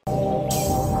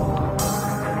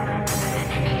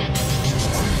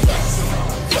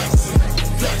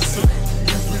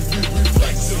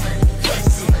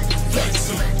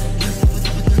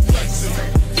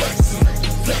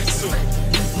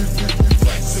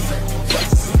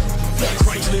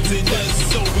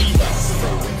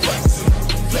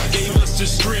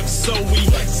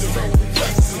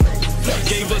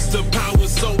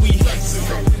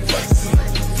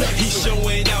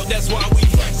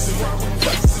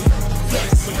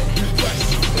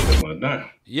now.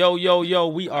 Yo,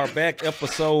 we are back.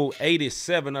 Episode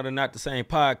 87 of the Not the Same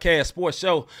Podcast Sports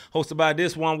Show, hosted by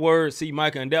this one word, C.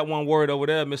 Micah, and that one word over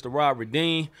there, Mr. Rob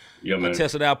Redeem. Yeah, man. I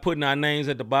tested out putting our names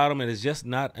at the bottom, and it's just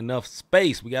not enough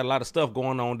space. We got a lot of stuff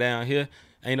going on down here.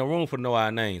 Ain't no room for know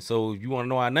our names. So if you want to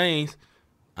know our names,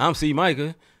 I'm C.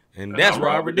 Micah, and that's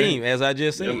Rob Redeem, as I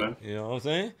just said. Yeah, you know what I'm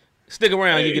saying? Stick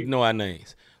around, you get to know our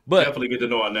names. But definitely get to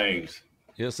know our names.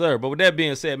 Yes, sir. But with that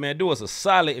being said, man, do us a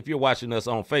solid if you're watching us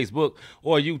on Facebook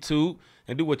or YouTube,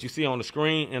 and do what you see on the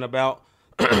screen in about,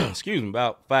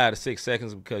 about 5 to 6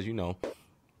 seconds, because, you know,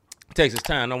 it takes its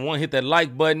time. Number one, hit that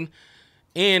like button.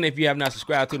 And if you have not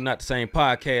subscribed to the Not the Same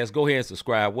Podcast, go ahead and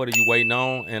subscribe. What are you waiting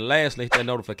on? And lastly, hit that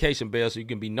notification bell so you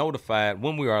can be notified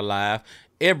when we are live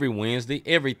every Wednesday,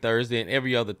 every Thursday, and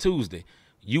every other Tuesday.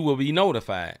 You will be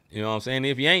notified. You know what I'm saying?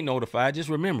 If you ain't notified, just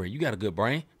remember it. You got a good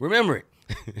brain. Remember it.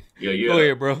 Yeah. Go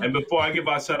ahead, bro. And before I give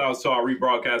our shout outs to our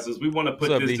rebroadcasters, we want to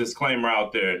put this disclaimer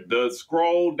out there. The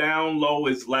scroll down low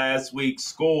is last week's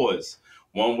scores.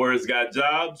 One Word's got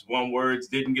jobs. One Word's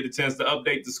didn't get a chance to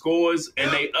update the scores, and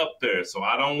they up there. So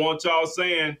I don't want y'all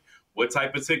saying, what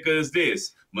type of ticker is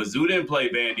this? Mizzou didn't play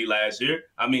Vandy last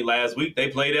week. They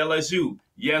played LSU.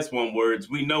 Yes, One Words,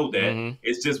 we know that. Mm-hmm.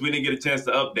 It's just we didn't get a chance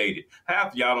to update it.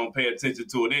 Half of y'all don't pay attention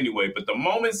to it anyway. But the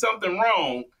moment something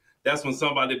wrong, that's when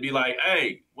somebody be like,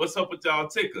 hey, what's up with y'all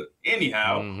ticker?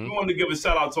 Anyhow, we want to give a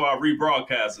shout out to our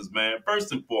rebroadcasters, man.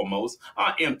 First and foremost,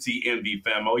 our MTMV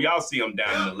family. Y'all see them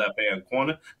down in the left-hand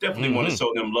corner. Definitely want to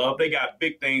show them love. They got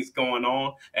big things going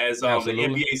on as the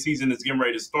NBA season is getting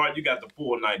ready to start. You got the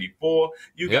Full 94.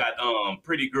 You got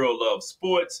Pretty Girl Love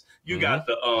Sports. You got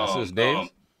the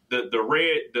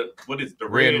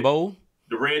red and bowl.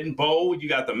 The red and bowl. You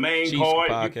got the main Chiefs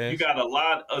card. You got a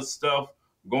lot of stuff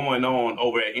going on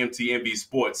over at MTNB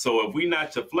Sports. So if we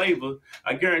not your flavor,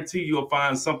 I guarantee you'll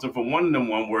find something from one of them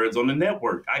One Words on the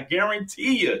network. I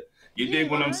guarantee you. You dig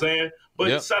what I'm saying?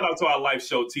 But shout out to our live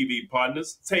show TV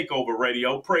partners, Takeover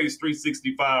Radio, Praise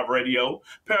 365 Radio,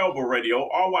 Parable Radio,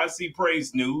 RYC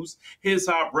Praise News, His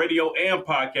Hop Radio and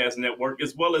Podcast Network,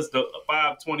 as well as the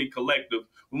 520 Collective.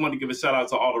 We want to give a shout out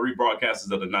to all the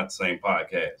rebroadcasters of the Not the Same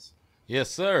Podcast. Yes,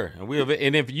 sir.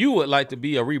 And if you would like to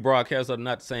be a rebroadcaster of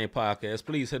Not the Same Podcast,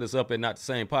 please hit us up at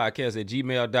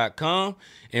notthesamepodcast@gmail.com,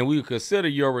 and we will consider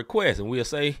your request. And we'll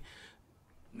say,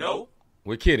 no.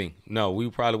 We're kidding. No, we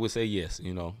probably would say yes,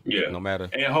 you know. Yeah. No matter.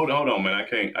 And hold on, man. I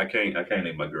can't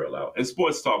leave my girl out. And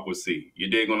Sports Talk with C. You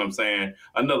dig what I'm saying?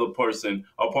 Another person,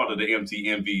 a part of the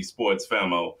MTMV Sports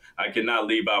famo. I cannot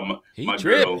leave out my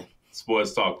girl.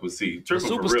 Sports Talk with C. Tripping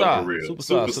for real.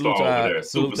 Superstar over there.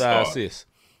 Superstar.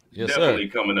 Yes, definitely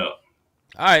coming up.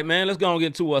 All right, man. Let's go and get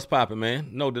into what's popping, man.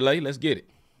 No delay. Let's get it.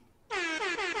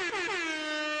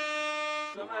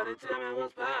 Somebody tell me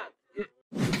what's popping.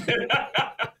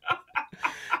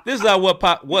 This is our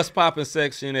what's popping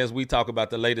section as we talk about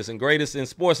the latest and greatest in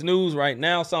sports news right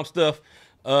now. Some stuff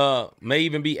may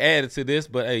even be added to this,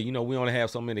 but hey, you know, we only have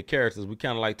so many characters. We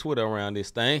kind of like Twitter around this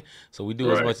thing, so we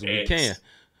do as much as we can.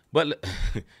 But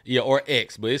or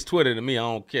X, but it's Twitter to me. I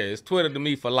don't care. It's Twitter to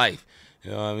me for life. You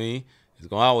know what I mean? It's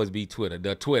going to always be Twitter,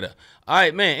 the Twitter. All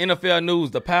right, man, NFL news,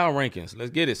 the power rankings.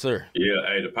 Let's get it, sir. Yeah,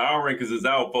 hey, the power rankings is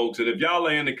out, folks. And if y'all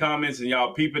are in the comments and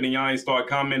y'all peeping and y'all ain't start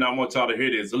commenting, I want y'all to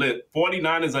hear this. Look,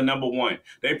 49ers are number one.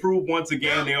 They proved once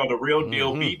again they are the real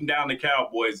deal, beating down the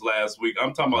Cowboys last week.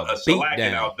 I'm talking about a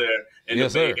shellacking out there in the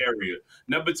Bay Area.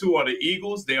 Number two are the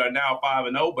Eagles. They are now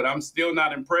 5-0, but I'm still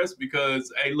not impressed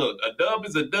because, hey, look, a dub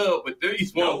is a dub, but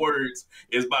these One Words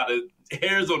is by the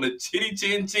hairs on the chitty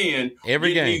chin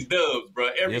every game. These dubs, bro.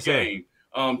 Every game.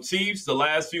 Chiefs, the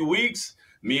last few weeks,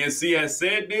 me and C has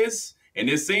said this, and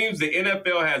it seems the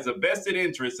NFL has a vested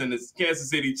interest in the Kansas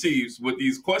City Chiefs with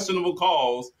these questionable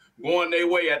calls going their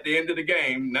way at the end of the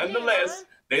game. Nonetheless,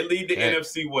 they lead the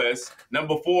NFC West.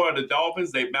 Number 4 are the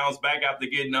Dolphins. They bounced back after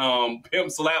getting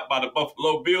pimp slapped by the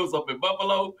Buffalo Bills up in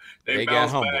Buffalo. They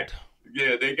bounced back.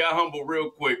 Yeah, they got humbled real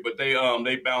quick, but they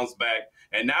bounced back.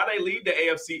 And now they lead the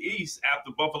AFC East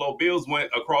after Buffalo Bills went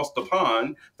across the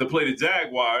pond to play the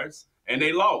Jaguars, and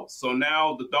they lost. So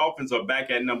now the Dolphins are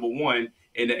back at number 1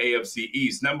 in the AFC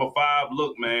East. Number 5,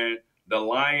 look, man, the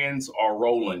Lions are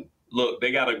rolling. Look,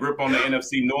 they got a grip on the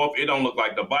NFC North. It don't look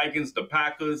like the Vikings, the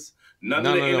Packers, none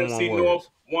of the NFC North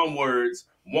One Words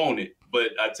want it.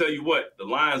 But I tell you what, the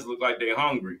Lions look like they're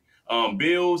hungry.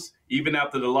 Bills, even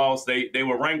after the loss, they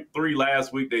were ranked 3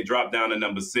 last week. They dropped down to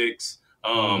number 6.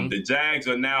 The Jags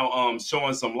are now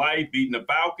showing some life, beating the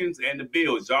Falcons and the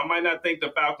Bills. Y'all might not think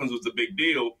the Falcons was a big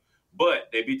deal, but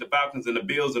they beat the Falcons and the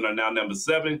Bills and are now number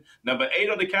 7. Number 8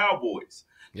 are the Cowboys.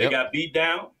 They got beat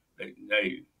down.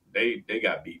 They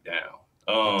got beat down.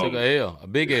 Took a L, a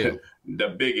big L. The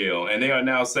big L, and they are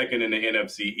now second in the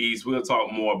NFC East. We'll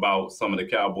talk more about some of the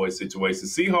Cowboys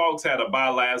situations. Seahawks had a bye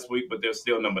last week, but they're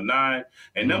still number 9.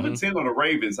 And number 10 on the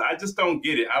Ravens. I just don't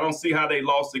get it. I don't see how they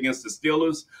lost against the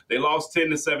Steelers. They lost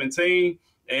 10-17,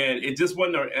 and it just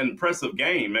wasn't an impressive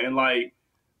game, man. Like,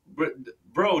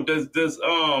 bro, does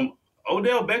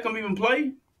Odell Beckham even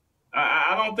play?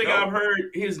 I don't think I've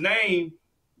heard his name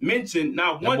mentioned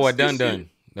not once. That boy done.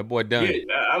 That boy done.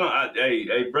 Yeah,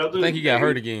 hey, brother. I think he got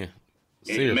hurt again.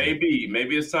 Seriously.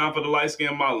 Maybe it's time for the light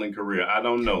skin modeling career. I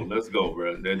don't know. Let's go,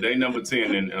 bro. They number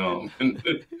 10 and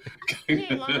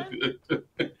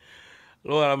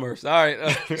Lord have mercy. All right.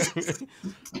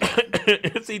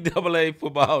 NCAA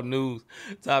football news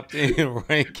top 10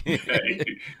 ranking. Hey,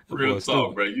 real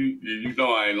talk, bro. You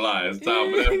know I ain't lying. It's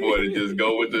time for that boy to just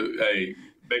go with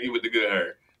Becky with the good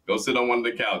hair. Go sit on one of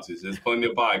the couches. There's plenty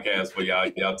of podcasts for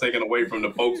y'all. Y'all taking away from the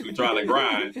folks who trying to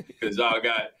grind because y'all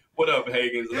got. What up,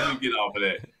 Hagens? Let me get off of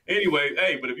that. Anyway,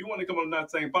 hey, but if you want to come on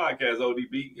Not Saying Podcast,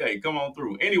 ODB, hey, come on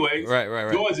through. Anyways,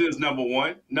 right. Georgia is number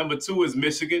 1. Number 2 is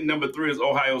Michigan. Number 3 is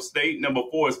Ohio State. Number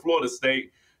 4 is Florida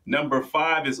State. Number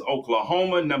 5 is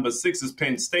Oklahoma. Number 6 is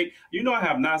Penn State. You know I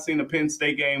have not seen a Penn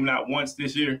State game not once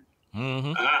this year.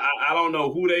 Mm-hmm. I don't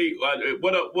know who they.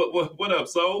 What up?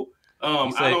 So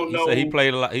I don't know. He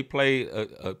played a lot. He played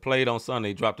on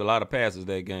Sunday. Dropped a lot of passes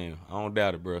that game. I don't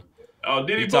doubt it, bro. Oh,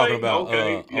 did he play? Talking about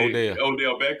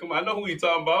Odell Beckham. I know who he's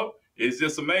talking about. It's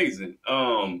just amazing.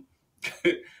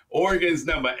 Oregon's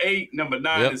number 8. Number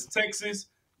 9 is Texas.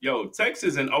 Yo,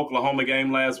 Texas and Oklahoma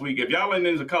game last week. If y'all ain't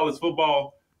into college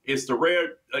football, it's the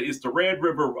Red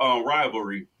River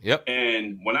rivalry. Yep.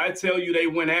 And when I tell you they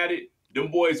went at it, them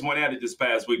boys went at it this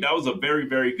past week. That was a very,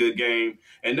 very good game.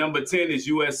 And number 10 is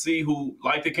USC, who,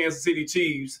 like the Kansas City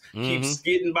Chiefs, keeps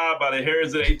getting by the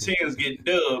hairs of their chins, getting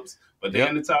dubs. But they're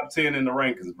in the top 10 in the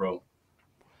rankings, bro.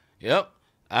 Yep.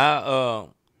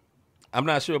 I'm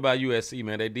not sure about USC,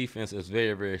 man. Their defense is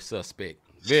very, very suspect.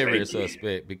 Very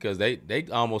suspect because they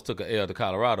almost took an L to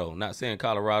Colorado. Not saying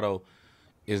Colorado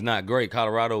is not great.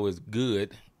 Colorado is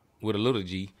good with a little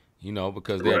G,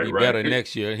 because they'll be better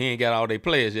next year. He ain't got all their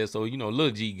players yet, so,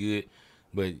 little G good.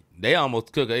 But they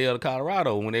almost took an L to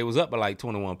Colorado when they was up by like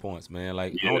 21 points, man.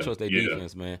 Like, I don't trust their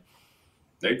defense, man.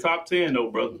 They top 10,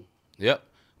 though, brother. Yep.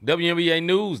 WNBA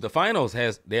news, the finals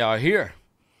they are here.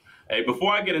 Hey,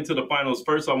 before I get into the finals,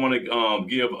 first I want to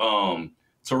give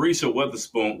Teresa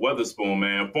Weatherspoon,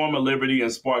 man, former Liberty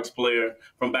and Sparks player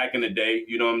from back in the day.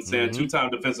 You know what I'm saying?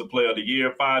 2-time Defensive Player of the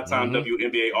Year, 5-time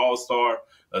WNBA All-Star,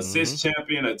 assist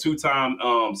champion, a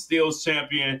 2-time steals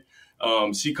champion.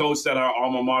 She coached at our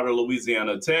alma mater,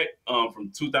 Louisiana Tech,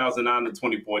 from 2009 to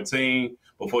 2014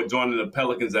 before joining the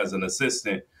Pelicans as an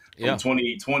assistant. From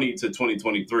 2020 to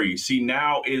 2023. She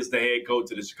now is the head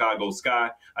coach of the Chicago Sky.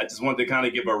 I just wanted to kind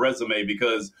of give a resume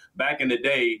because back in the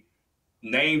day,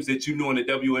 names that you knew in the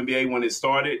WNBA when it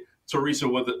started, Teresa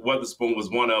Weatherspoon was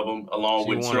one of them, along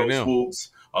with Cheryl Swoops,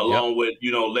 along with,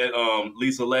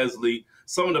 Lisa Leslie,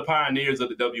 some of the pioneers of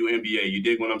the WNBA. You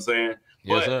dig what I'm saying?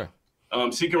 Yes, sir.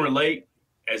 She can relate,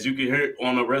 as you can hear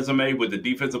on the resume, with the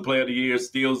Defensive Player of the Year,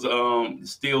 steals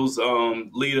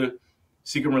leader.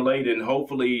 She can relate, and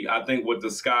hopefully, I think what the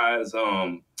Sky's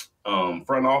front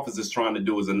office is trying to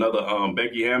do is another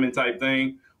Becky Hammon type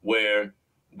thing, where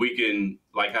we can,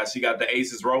 like how she got the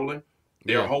aces rolling.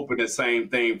 They're hoping the same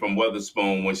thing from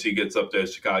Weatherspoon when she gets up there at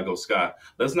Chicago Sky.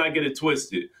 Let's not get it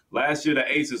twisted. Last year, the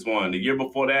aces won. The year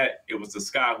before that, it was the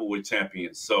Sky who were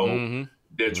champions. So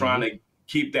they're trying to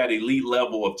keep that elite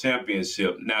level of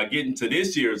championship. Now, getting to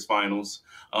this year's finals,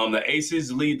 the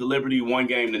aces lead the Liberty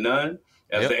 1-0.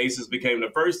 As the Aces became the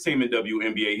first team in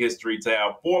WNBA history to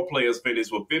have 4 players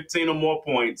finish with 15 or more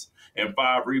points and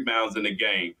 5 rebounds in the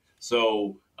game.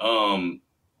 So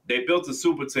they built a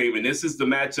super team, and this is the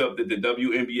matchup that the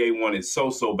WNBA wanted so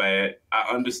bad.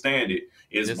 I understand it.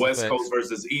 It's West Coast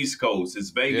versus East Coast.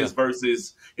 It's Vegas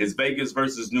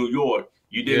versus New York.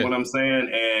 You dig what I'm saying?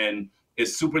 And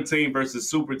it's super team versus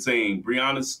super team.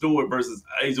 Breonna Stewart versus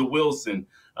Asia Wilson.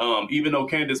 Even though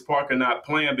Candace Parker not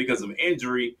playing because of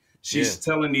injury, she's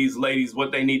telling these ladies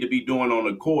what they need to be doing on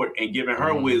the court and giving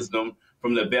her wisdom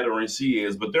from the veteran she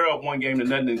is. But they're up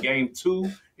 1-0 in game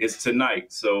 2 is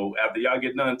tonight. So after y'all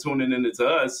get done tuning in to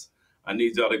us, I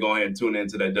need y'all to go ahead and tune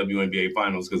into that WNBA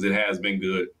Finals because it has been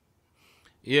good.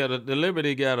 Yeah, the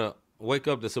Liberty got to wake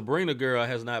up. The Sabrina girl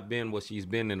has not been what she's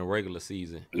been in the regular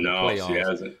season. No, she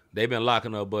hasn't. They've been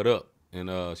locking her butt up.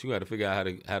 And she got to figure out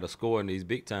how to score in these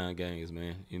big-time games,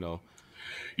 man,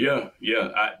 Yeah.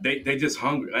 They just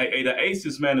hungry. Hey, the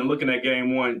Aces, man, and looking at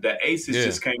game 1, the Aces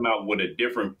just came out with a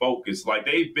different focus. Like,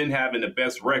 they've been having the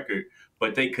best record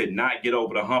but they could not get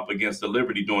over the hump against the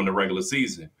Liberty during the regular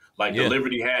season. Like the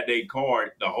Liberty had their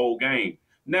card the whole game.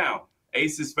 Now,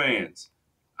 Aces fans,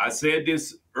 I said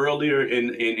this earlier in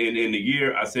the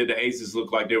year. I said the Aces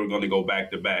looked like they were going to go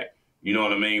back to back. You know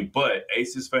what I mean? But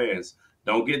Aces fans,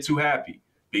 don't get too happy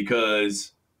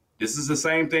because this is the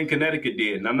same thing Connecticut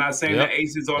did. And I'm not saying the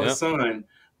Aces or the Sun,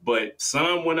 but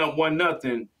Sun went up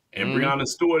 1-0, and Breonna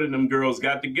Stewart and them girls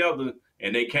got together,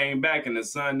 and they came back, and the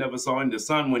Sun never saw him. The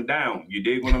Sun went down. You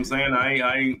dig what I'm saying?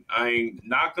 I ain't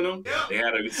knocking them. They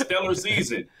had a stellar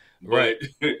season. Right.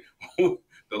 But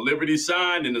the Liberty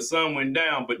shined and the Sun went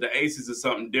down, but the Aces is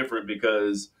something different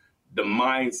because the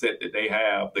mindset that they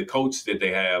have, the coach that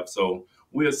they have. So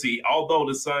we'll see. Although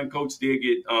the Sun coach did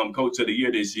get Coach of the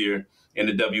Year this year in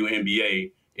the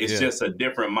WNBA, it's just a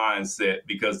different mindset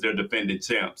because they're defending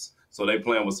champs. So they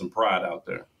playing with some pride out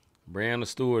there. Breonna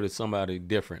Stewart is somebody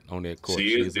different on that court.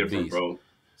 She is different, bro.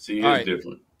 She is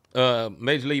different.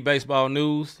 Major League Baseball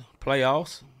news,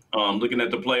 playoffs. Looking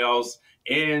at the playoffs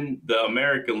in the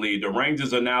American League, the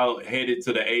Rangers are now headed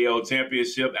to the AL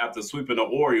Championship after sweeping the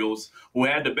Orioles, who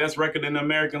had the best record in the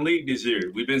American League this year.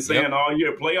 We've been saying all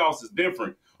year, playoffs is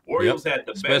different. Orioles had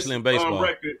the best in baseball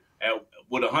record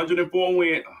with 104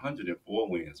 wins. 104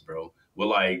 wins, bro. With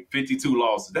like 52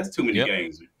 losses. That's too many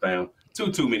games, fam.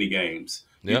 Too many games.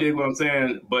 You dig what I'm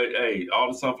saying? But, hey,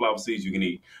 all the sunflower seeds you can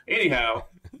eat. Anyhow,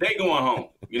 they going home.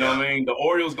 You know what I mean? The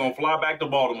Orioles going to fly back to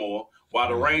Baltimore while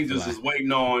the Rangers is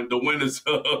waiting on the winners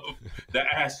of the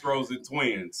Astros and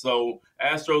Twins. So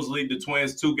Astros lead the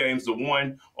Twins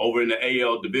 2-1 over in the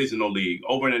AL Divisional League.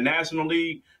 Over in the National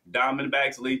League,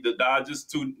 Diamondbacks lead the Dodgers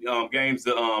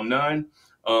 2-0.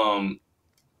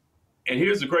 And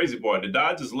here's the crazy part. The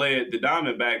Dodgers led the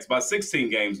Diamondbacks by 16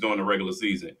 games during the regular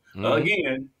season.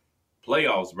 Again,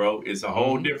 playoffs, bro. It's a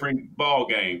whole different ball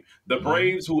game. The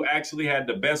Braves, who actually had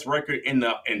the best record in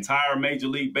the entire Major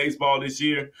League Baseball this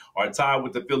year, are tied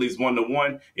with the Phillies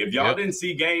 1-1. If y'all didn't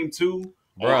see Game 2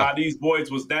 on how these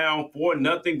boys was down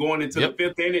 4-0 going into the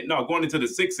 5th inning, going into the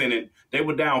 6th inning, they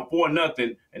were down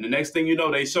 4-0. And the next thing you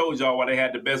know, they showed y'all why they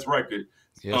had the best record,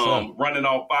 running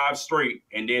off 5 straight,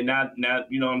 and then not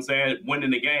you know what I'm saying,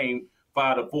 winning the game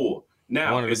 5-4.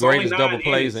 Now, one of the greatest double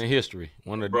plays in history.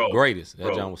 One of the greatest.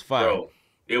 That John was fire. Bro,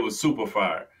 it was super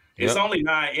fire. It's only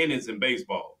 9 innings in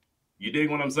baseball. You dig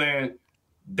what I'm saying?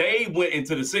 They went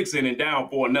into the 6th inning down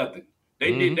 4-0.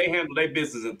 They handled their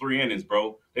business in 3 innings,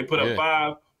 bro. They put up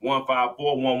 5, 1, 5,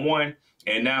 4, 1, 1,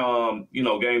 and now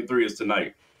Game 3 is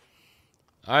tonight.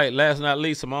 All right, last but not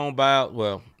least, Simone Biles.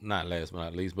 Well, not last but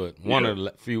not least, but one of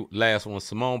the few last ones.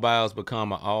 Simone Biles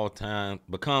becomes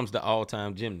the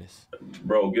all-time gymnast.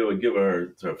 Bro, give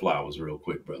her flowers real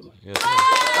quick, brother. Yes, sir.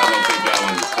 I don't think y'all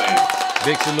understand.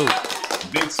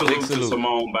 Big salute to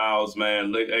Simone Biles,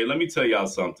 man. Hey, let me tell y'all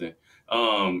something.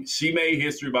 She made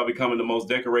history by becoming the most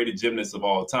decorated gymnast of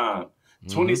all time.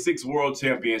 26 world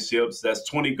championships. That's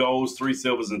 20 golds, 3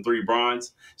 silvers, and 3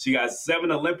 bronze. She got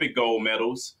 7 Olympic gold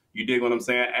medals. You dig what I'm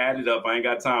saying? Add it up. I ain't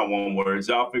got time, one word.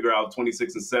 Y'all figure out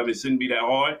 26 and 7. It shouldn't be that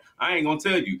hard. I ain't going to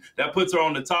tell you. That puts her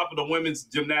on the top of the women's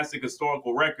gymnastic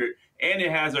historical record, and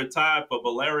it has her tied for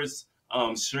Valeris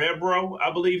Shrebro,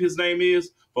 I believe his name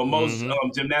is, for most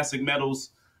gymnastic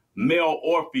medals, male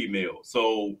or female.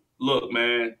 So, look,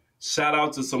 man, shout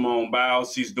out to Simone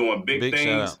Biles. She's doing big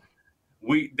things.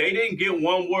 They didn't get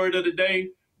one word of the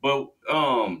day, but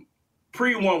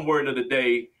pre-one word of the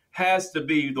day has to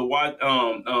be the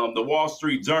Wall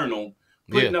Street Journal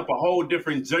putting up a whole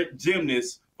different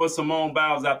gymnast for Simone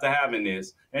Biles after having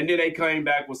this. And then they came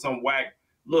back with some whack.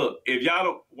 Look, if y'all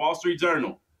don't, Wall Street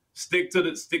Journal, stick to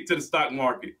the stock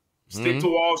market. Stick to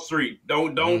Wall Street.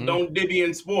 Don't divvy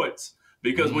in sports.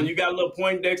 Because when you got a little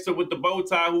Poindexter with the bow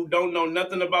tie who don't know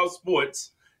nothing about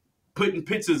sports, putting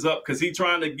pictures up because he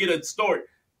trying to get a story.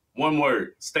 One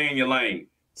word, stay in your lane.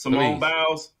 Simone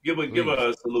Biles, give her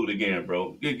a salute again,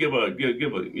 bro. Give her,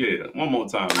 one more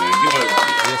time, man. Give her.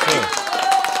 Yes,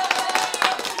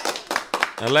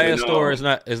 sir. And last story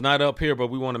is not up here, but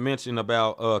we want to mention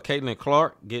about Caitlin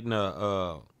Clark getting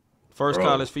a first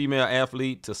college female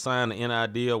athlete to sign an NIL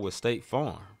deal with State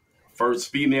Farm.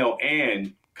 First female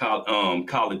and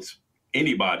college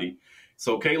anybody.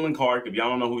 So Caitlin Clark, if y'all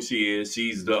don't know who she is,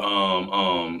 she's the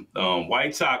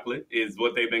white chocolate is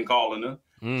what they've been calling her.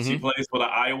 She plays for the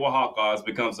Iowa Hawkeyes,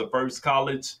 becomes the first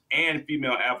college and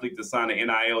female athlete to sign an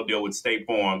NIL deal with State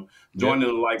Farm, joining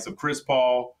the likes of Chris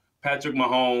Paul, Patrick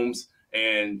Mahomes,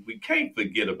 and we can't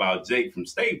forget about Jake from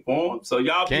State Farm. So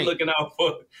y'all be looking out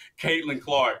for Caitlin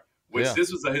Clark, which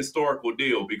this was a historical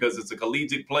deal because it's a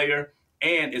collegiate player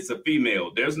and it's a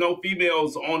female. There's no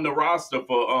females on the roster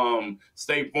for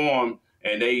State Farm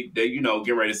and they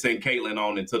getting ready to send Caitlin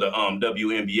on into the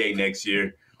WNBA next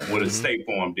year with a State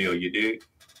Farm deal. You dig?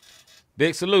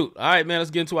 Big salute. All right, man.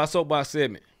 Let's get into our soapbox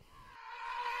segment.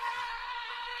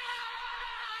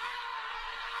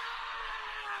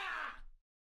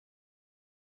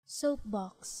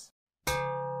 Soapbox.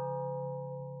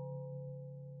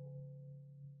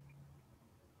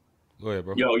 Go ahead,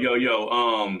 bro. Yo.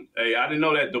 Hey, I didn't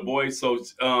know that, Du Bois. So,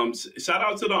 shout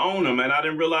out to the owner, man. I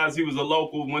didn't realize he was a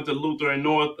local. Went to Luther and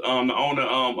North. The owner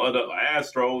of the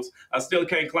Astros. I still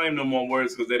can't claim them on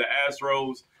words because they're the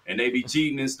Astros and they be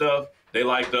cheating and stuff. They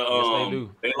like the Yes, they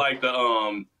do. They like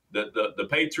the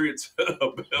Patriots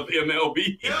of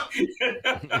MLB.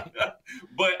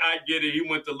 But I get it. He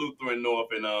went to Luther and North,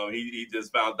 and he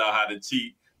just found out how to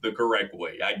cheat the correct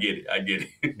way. I get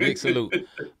it. Big salute.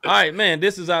 All right, man,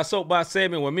 this is our soapbox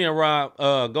segment where me and Rob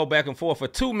go back and forth for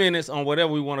 2 minutes on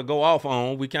whatever we want to go off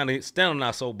on. We kind of stand on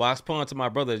our soapbox. Pun to my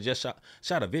brother that just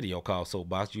shot a video called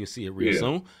Soapbox. You'll see it real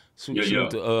soon.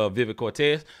 Shoot to Vivid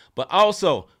Cortez. But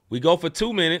also, we go for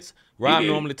 2 minutes. Rob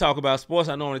normally talk about sports.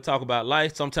 I normally talk about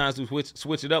life. Sometimes we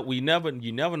switch it up. You never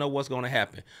know what's going to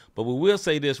happen. But we will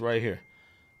say this right here.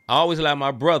 I always allow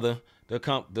my brother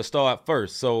to start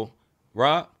first. So,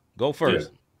 Rob, go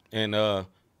first. And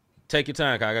take your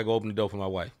time, 'cause I got to go open the door for my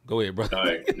wife. Go ahead, brother. All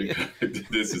right.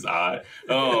 This is odd.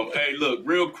 Hey, look,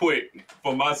 real quick,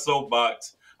 for my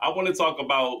soapbox, I want to talk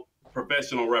about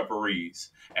professional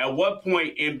referees. At what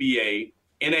point NBA,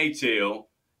 NHL,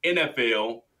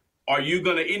 NFL, are you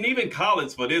going to, and even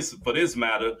college for this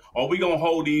matter, are we going to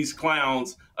hold these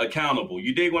clowns accountable?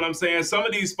 You dig what I'm saying? Some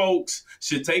of these folks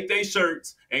should take their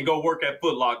shirts and go work at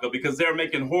Foot Locker because they're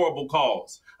making horrible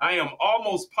calls. I am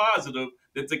almost positive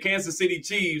that the Kansas City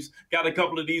Chiefs got a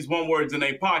couple of these one words in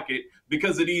their pocket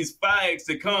because of these fags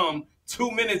that come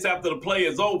 2 minutes after the play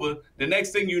is over. The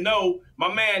next thing you know,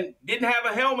 my man didn't have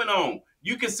a helmet on.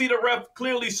 You can see the ref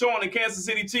clearly showing the Kansas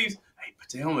City Chiefs, hey,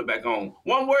 put your helmet back on.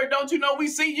 One word, don't you know we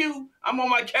see you? I'm on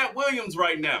my Cat Williams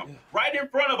right now. Right in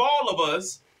front of all of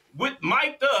us, with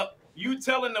mic'd up, you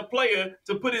telling the player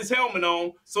to put his helmet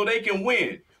on so they can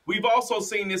win. We've also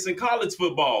seen this in college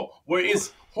football where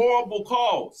it's horrible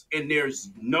calls and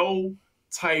there's no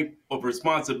type of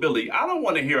responsibility. I don't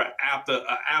want to hear an after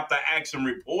action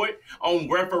report on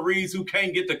referees who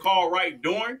can't get the call right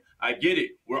during. I get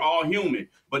it. We're all human.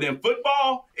 But in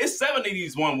football, it's 7 of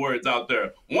these one words out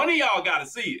there. One of y'all got to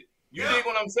see it. You dig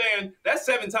what I'm saying? That's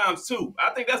 7 times 2. I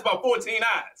think that's about 14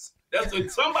 eyes. That's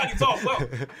what somebody saw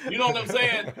something. You know what I'm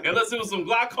saying? Unless it was some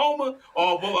glaucoma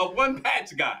or a one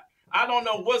patch guy. I don't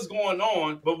know what's going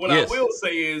on, but what I will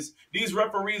say is these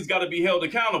referees got to be held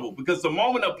accountable because the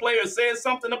moment a player says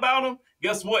something about them,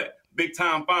 guess what? Big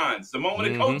time fines. The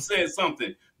moment a coach says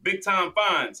something, big time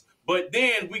fines. But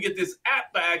then we get this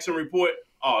after action report.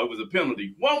 Oh, it was a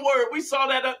penalty. One word, we saw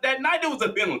that night it was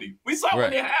a penalty. We saw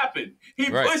when it happened. He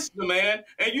pushed the man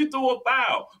and you threw a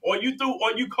foul or you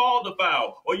called a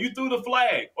foul or you threw the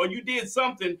flag or you did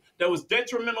something that was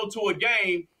detrimental to a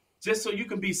game just so you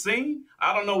can be seen.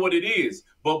 I don't know what it is.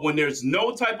 But when there's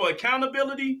no type of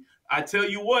accountability, I tell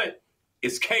you what,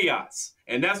 it's chaos.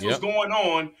 And that's what's going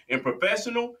on in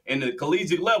professional and the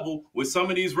collegiate level with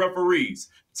some of these referees.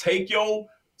 Take your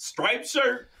striped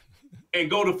shirt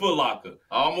and go to Foot Locker.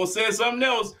 I almost said something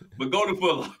else, but go to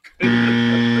Foot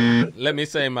Locker. Let me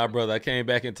say, my brother, I came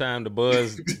back in time to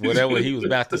buzz whatever he was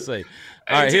about to say.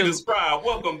 All right, here's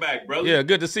welcome back, brother. Yeah,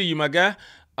 good to see you, my guy.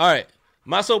 All right.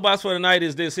 My soapbox for the night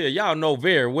is this here. Y'all know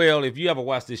very well, if you ever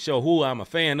watch this show, who I'm a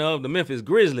fan of, the Memphis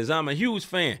Grizzlies. I'm a huge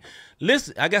fan.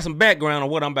 Listen, I got some background on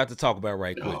what I'm about to talk about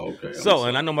right quick. Oh, okay. So,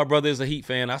 and I know my brother is a Heat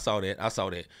fan. I saw that.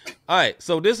 All right,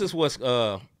 so this is what's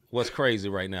crazy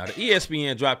right now. The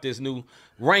ESPN dropped this new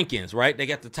rankings, right? They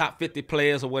got the top 50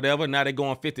 players or whatever. Now they're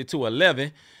going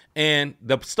 50-11. And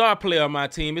the star player on my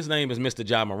team, his name is Mr.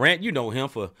 Ja Morant. You know him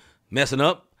for messing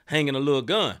up, hanging a little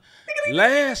gun.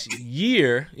 Last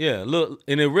year, look,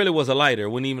 and it really was a lighter,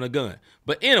 wasn't even a gun.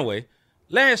 But anyway,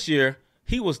 last year,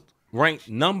 he was ranked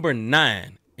number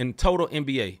 9 in total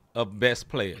NBA of best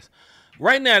players.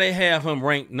 Right now, they have him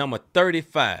ranked number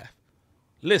 35.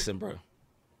 Listen, bro.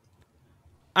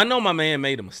 I know my man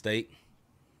made a mistake.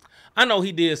 I know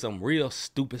he did some real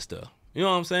stupid stuff. You know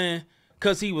what I'm saying?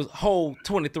 Because he was whole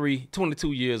 23,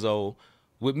 22 years old,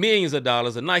 with millions of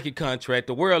dollars, a Nike contract,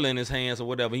 the world in his hands or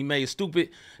whatever. He made stupid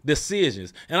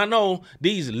decisions. And I know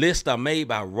these lists are made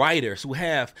by writers who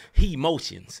have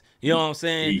emotions. You know what I'm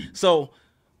saying? So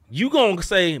you going to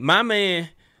say my man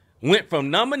went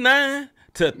from number 9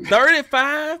 to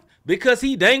 35 because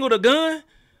he dangled a gun?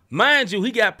 Mind you,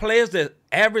 he got players that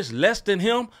average less than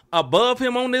him, above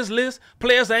him on this list,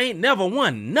 players that ain't never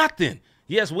won nothing.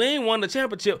 Yes, we ain't won the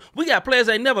championship. We got players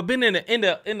that ain't never been in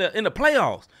the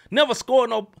playoffs. Never scored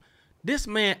no. This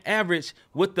man averaged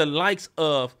with the likes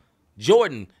of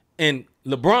Jordan and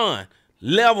LeBron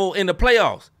level in the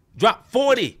playoffs. Dropped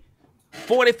 40,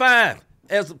 45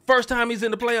 as the first time he's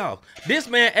in the playoffs. This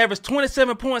man averaged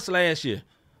 27 points last year.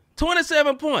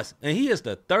 27 points. And he is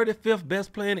the 35th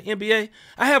best player in the NBA.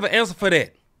 I have an answer for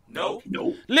that. No.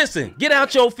 Listen, get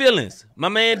out your feelings. My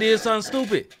man did something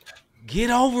stupid. Get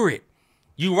over it.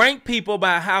 You rank people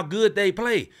by how good they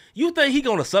play. You think he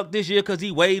gonna suck this year because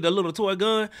he waved a little toy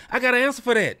gun? I got an answer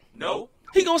for that. No.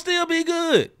 He gonna still be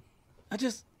good.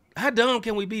 How dumb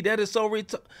can we be? That is so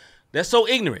that's so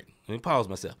ignorant. Let me pause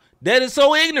myself. That is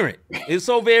so ignorant. It's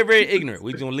so very, very ignorant.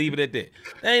 We're gonna leave it at that.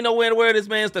 There ain't nowhere in the world this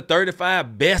man's the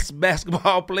 35 best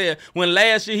basketball player when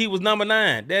last year he was number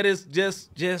 9. That is just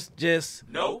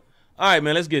no. All right,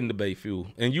 man, let's get into debate fuel.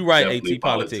 And you right, Definitely AT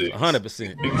politics,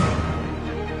 100%.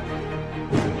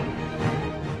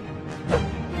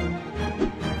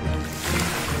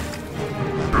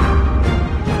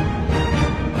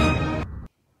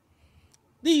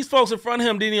 These folks in front of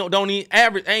him don't even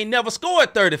average, ain't never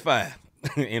scored 35.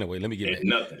 Anyway, let me get back.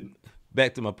 Nothing.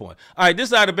 Back to my point. All right,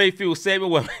 this is how debate fuel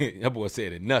segment. Well, that boy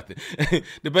said it, nothing.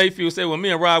 Debate fuel segment. When me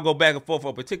and Rob go back and forth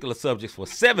on particular subjects for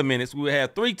 7 minutes, we will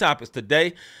have 3 topics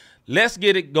today. Let's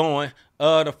get it going.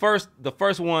 The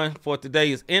first one for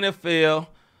today is NFL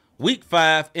Week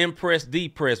 5 Impress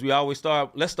Depress. Let's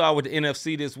start with the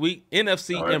NFC this week.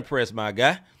 NFC right. Impress, my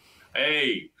guy.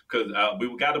 Hey. Because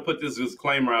we got to put this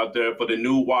disclaimer out there for the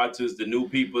new watchers, the new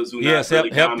people who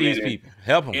help these people.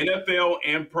 Help them. NFL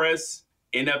Impress,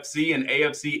 NFC and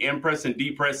AFC Impress and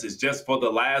Depress is just for the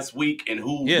last week and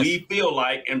who we feel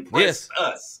like impressed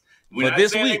us. We're not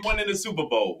saying they won in the Super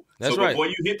Bowl. That's so right. Before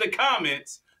you hit the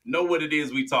comments, know what it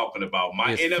is we talking about.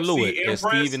 My it's NFC fluid,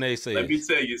 Impress, let me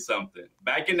tell you something.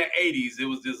 Back in the 80s, it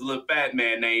was this little fat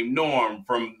man named Norm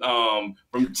from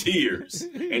Cheers.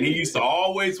 And he used to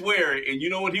always wear it. And you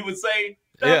know what he would say?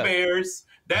 The Bears.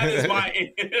 That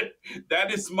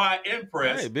is my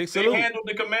Impress. Hey, big salute. They handled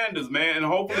the Commanders, man. And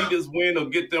hopefully this win will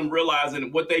get them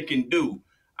realizing what they can do.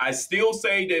 I still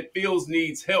say that Fields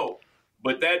needs help,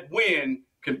 but that win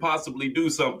can possibly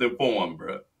do something for him,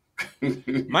 bro.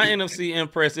 My NFC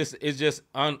Impress is just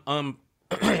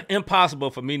impossible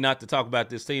for me not to talk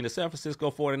about this team, the San Francisco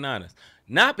 49ers.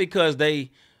 Not because they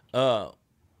I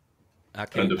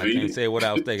can't say what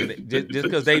I was thinking. just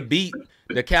because they beat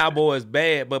the Cowboys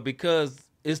bad, but because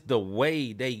it's the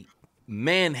way they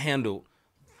manhandled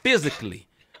physically.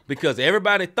 Because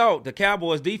everybody thought the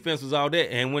Cowboys defense was all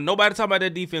that. And when nobody talked about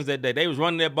that defense that day, they was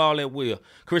running that ball at will.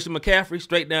 Christian McCaffrey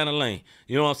straight down the lane.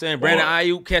 You know what I'm saying? Brandon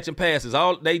Ayuk catching passes.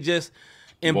 They just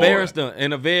embarrassed them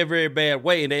in a very, very bad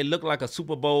way. And they look like a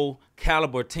Super Bowl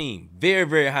caliber team. Very,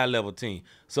 very high level team.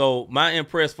 So my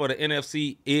impress for the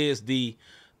NFC is the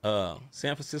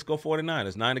San Francisco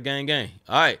 49ers. 9 game.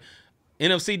 All right.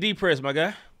 NFC depress, my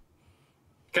guy.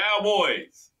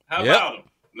 Cowboys. How about them?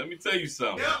 Let me tell you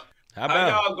something. How about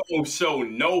y'all gonna show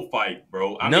no fight,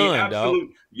 bro? None, absolutely.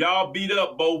 Dog. Y'all beat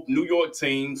up both New York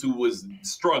teams who was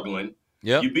struggling.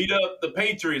 Yep. You beat up the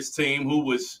Patriots team who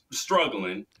was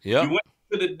struggling. Yep. You went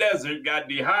to the desert, got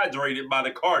dehydrated by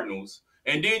the Cardinals,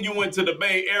 and then you went to the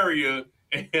Bay Area.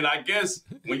 And I guess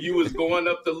when you was going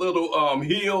up the little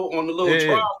hill on the little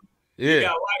trough, you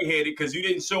got lightheaded because you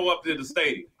didn't show up to the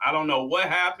stadium. I don't know what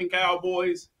happened,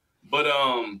 Cowboys, but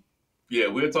yeah,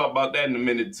 we'll talk about that in a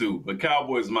minute too. But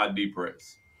Cowboys, my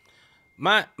depress.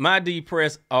 My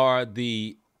depress are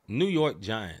the New York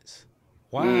Giants.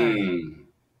 Why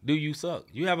do you suck?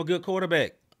 You have a good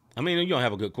quarterback. I mean, you don't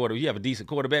have a good quarterback. You have a decent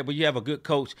quarterback, but you have a good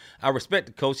coach. I respect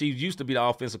the coach. He used to be the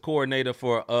offensive coordinator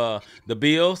for the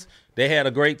Bills. They had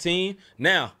a great team.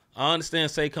 Now, I understand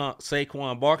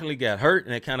Saquon Barkley got hurt,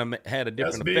 and it kind of had a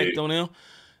different effect on them.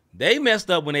 They messed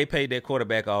up when they paid their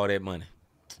quarterback all that money.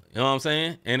 You know what I'm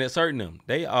saying? And it's hurting them.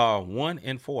 They are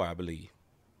 1-4, I believe.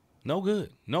 No good.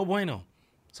 No bueno.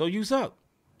 So you suck.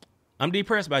 I'm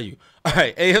depressed by you. All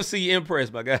right, AFC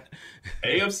Impress, my guy.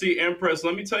 AFC Impress.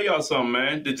 Let me tell y'all something,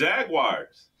 man. The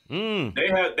Jaguars.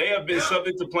 They have been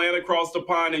subject to playing across the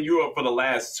pond in Europe for the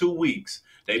last 2 weeks.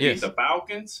 They beat the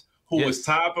Falcons, who was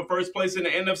tied for first place in the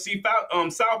NFC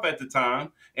South at the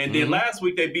time. And then last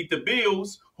week they beat the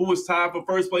Bills, who was tied for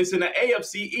first place in the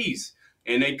AFC East.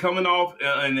 And they coming off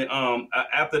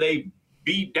after they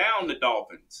beat down the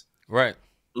Dolphins. Right.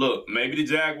 Look, maybe the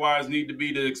Jaguars need to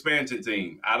be the expansion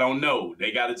team. I don't know.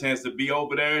 They got a chance to be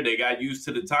over there. They got used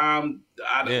to the time,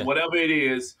 whatever it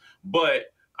is.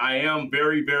 But I am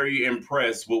very, very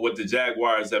impressed with what the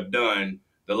Jaguars have done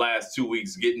the last 2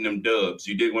 weeks, getting them dubs.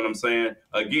 You dig what I'm saying?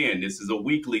 Again, this is a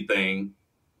weekly thing.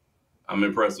 I'm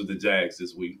impressed with the Jags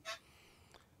this week.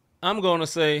 I'm going to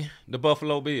say the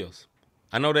Buffalo Bills.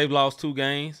 I know they've lost 2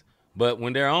 games, but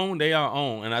when they're on, they are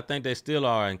on, and I think they still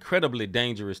are an incredibly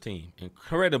dangerous team.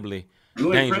 Incredibly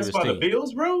You dangerous impressed by team. the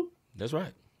Bills, bro? That's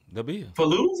right. The Bills. For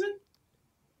losing?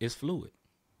 It's fluid.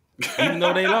 Even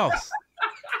though they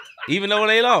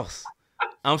lost.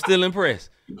 I'm still impressed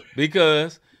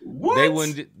because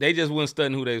they just wouldn't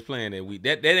study who they was playing that week.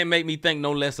 That didn't make me think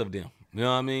no less of them. You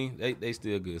know what I mean? They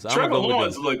still good. So Trevor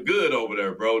Lawrence looked good over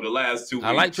there, bro, the last 2 weeks.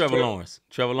 I like Trevor Lawrence.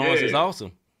 Trevor Lawrence is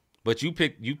awesome. But you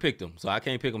picked him, so I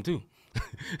can't pick him too.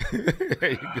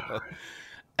 There you go.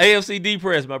 AFC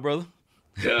D-Press, my brother.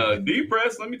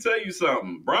 D-Press, let me tell you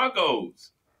something.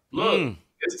 Broncos, look,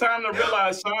 it's time to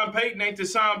realize Sean Payton ain't the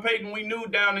Sean Payton we knew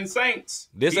down in Saints.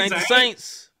 This ain't the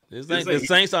Saints. The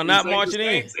Saints are not marching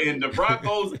in. And the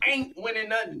Broncos ain't winning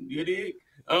nothing, you dig?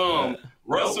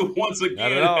 Russell once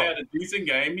again had a decent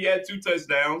game. He had 2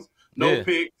 touchdowns, no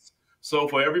picks. So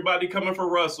for everybody coming for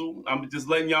Russell, I'm just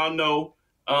letting y'all know,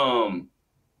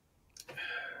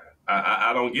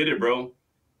 I don't get it, bro.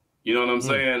 You know what I'm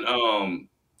saying?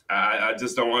 I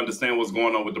just don't understand what's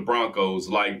going on with the Broncos.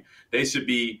 Like, they should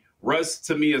be – Russ,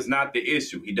 to me, is not the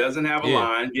issue. He doesn't have a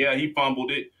line. Yeah, he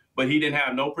fumbled it, but he didn't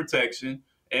have no protection.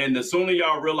 And the sooner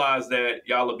y'all realize that,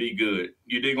 y'all will be good.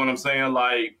 You dig what I'm saying?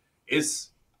 Like, it's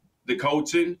the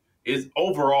coaching is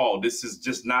overall, this is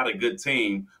just not a good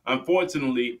team.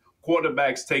 Unfortunately,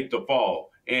 quarterbacks take the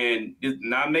fall. And it's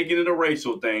not making it a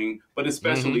racial thing, but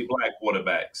especially black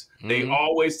quarterbacks. They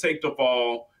always take the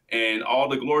fall, and all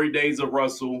the glory days of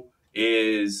Russell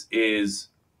is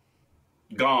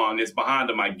gone. It's behind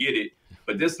him. I get it.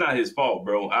 But this not his fault,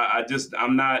 bro.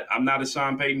 I'm not a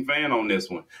Sean Payton fan on this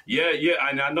one. Yeah.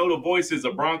 And I know the voice is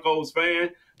a Broncos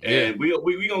fan, and we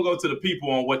gonna go to the people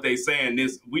on what they saying.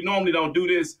 This we normally don't do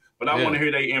this, but I want to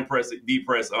hear they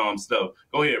depress stuff.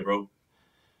 Go ahead, bro.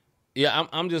 Yeah,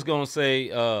 I'm just gonna say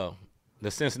the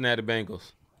Cincinnati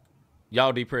Bengals.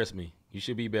 Y'all depress me. You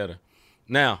should be better.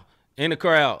 Now in the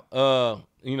crowd,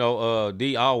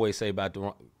 D always say about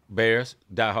the Bears,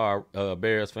 diehard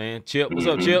Bears fan. Chip, what's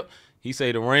up, Chip? He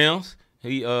say the Rams.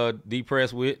 He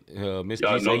depressed with.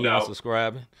 Mr. G say he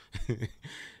unsubscribing.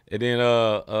 And then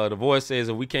the voice says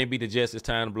if we can't beat the Jets, it's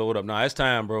time to blow it up. No, it's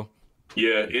time, bro.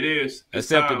 Yeah, it is.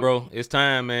 Accept it, bro. It's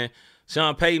time, man.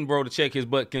 Sean Payton, bro, to check his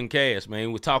butt couldn't cash, man. He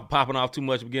was popping off too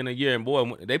much at the beginning of the year, and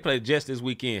boy, they play the Jets this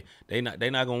weekend. They not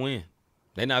gonna win.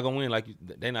 They not gonna win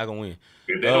they not gonna win.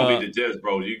 If they don't beat the Jets,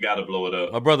 bro, you gotta blow it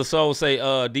up. My brother Soul say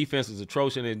defense is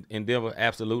atrocious in Denver.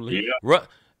 Absolutely. Yeah.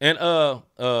 And I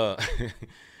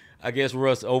guess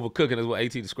Russ overcooking is what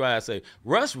AT described. Say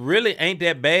Russ really ain't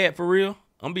that bad for real.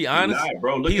 I'm gonna be honest. He's not,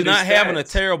 bro. He's not having a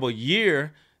terrible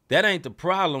year. That ain't the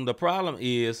problem. The problem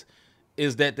is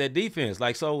that defense,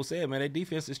 like Soul said, man, that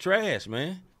defense is trash,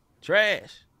 man.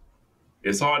 Trash.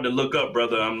 It's hard to look up,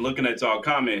 brother. I'm looking at y'all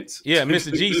comments. Yeah,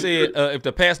 Mr. G said, if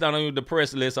the pass down on the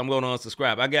press list, I'm going to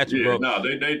unsubscribe. I got you, bro. No,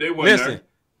 they wasn't Listen, there.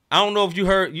 I don't know if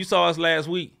you saw us last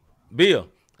week. Bill,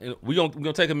 we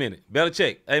gonna take a minute.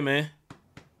 Belichick, hey, man.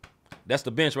 That's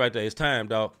the bench right there. It's time,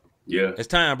 dog. Yeah. It's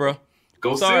time, bro.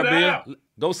 Go sit down. Bill.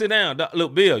 Go sit down.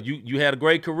 Look, Bill, you had a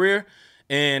great career,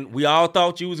 and we all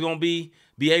thought you was going to be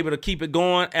able to keep it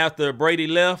going after Brady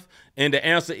left, and the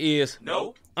answer is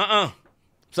no.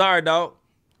 Sorry, dog.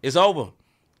 It's over.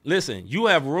 Listen, you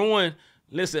have ruined.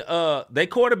 Listen, their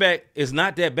quarterback is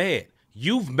not that bad.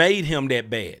 You've made him that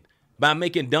bad by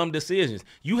making dumb decisions.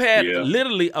 You had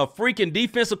literally a freaking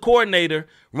defensive coordinator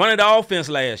running the offense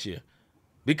last year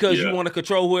because you want to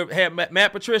control whoever had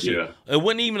Matt Patricia. Yeah. It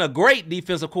wasn't even a great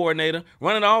defensive coordinator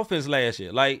running the offense last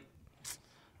year. Like,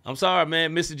 I'm sorry,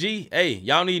 man, Mr. G. Hey,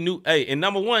 y'all need new. Hey, and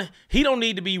number one, he don't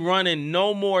need to be running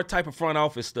no more type of front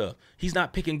office stuff. He's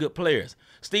not picking good players.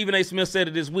 Stephen A. Smith said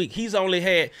it this week. He's only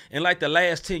had, in like the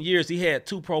last 10 years, he had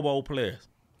 2 Pro Bowl players.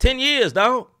 10 years,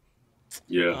 dog.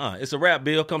 Yeah. It's a wrap,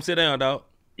 Bill. Come sit down, dog.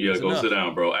 Yeah, go sit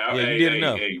down, bro. You did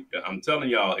enough. Hey, I'm telling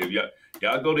y'all, if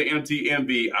y'all go to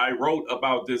MTMB, I wrote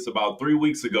about this about 3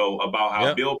 weeks ago about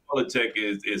how Bill Belichick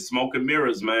is smoking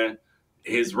mirrors, man.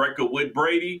 His record with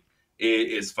Brady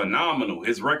is phenomenal.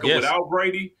 His record without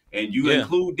Brady, and you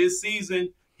include this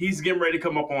season, he's getting ready to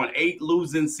come up on 8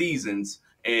 losing seasons,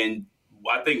 and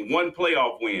I think 1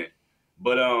 playoff win.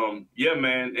 But yeah,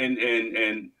 man,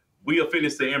 and we'll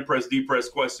finish the impress depress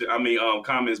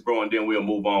comments, bro, and then we'll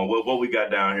move on. What we got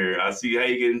down here? I see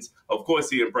Higgins. Of course,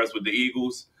 he impressed with the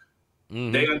Eagles.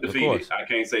 They undefeated. I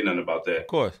can't say nothing about that. Of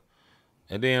course.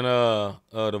 And then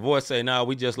the voice say, "Nah,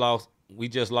 we just lost we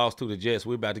just lost to the Jets.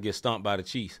 We're about to get stomped by the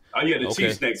Chiefs. Oh, yeah, the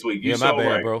Chiefs next week. Yeah, my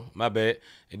bad, bro. My bad.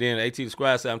 And then AT the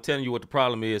Squad said, I'm telling you what the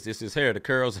problem is. It's his hair. The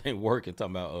curls ain't working.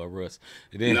 Talking about Russ.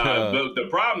 And then, but the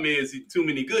problem is too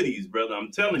many goodies, brother.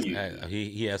 I'm telling you.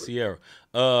 He has Sierra.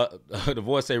 The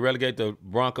voice say relegate the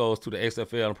Broncos to the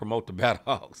XFL and promote the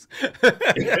Battlehawks.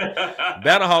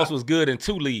 Battlehawks was good in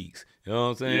 2 leagues. You know what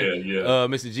I'm saying? Yeah.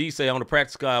 Mr. G say on the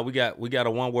practice squad, we got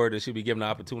a one word that should be given the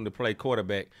opportunity to play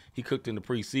quarterback. He cooked in the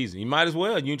preseason. You might as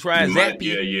well. You try Zappy.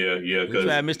 Yeah. You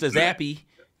try Mr. Zappy.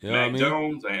 You know what I mean?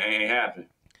 Jones ain't happening.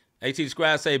 AT the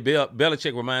Squad say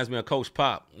Belichick reminds me of Coach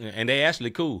Pop, and they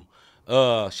actually cool.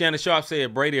 Shannon Sharp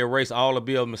said Brady erased all of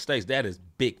Bill's mistakes. That is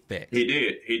big facts. He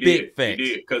did. Big facts. He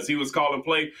did, because he was calling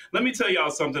play. Let me tell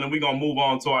y'all something, and we're going to move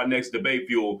on to our next debate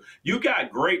fuel. You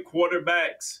got great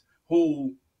quarterbacks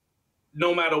who,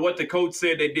 no matter what the coach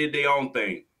said, they did their own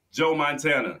thing. Joe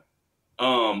Montana,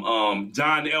 John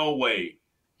Elway,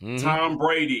 Tom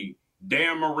Brady,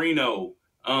 Dan Marino,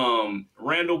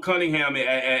 Randall Cunningham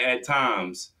at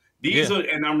times. These are,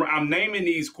 and I'm naming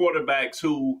these quarterbacks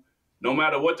who, no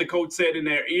matter what the coach said in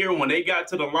their ear, when they got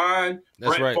to the line,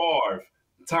 That's Brett right.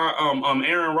 Favre,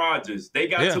 Aaron Rodgers, they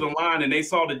got to the line and they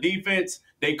saw the defense,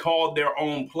 they called their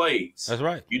own plays. That's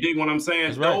right. You dig what I'm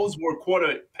saying? That's Those were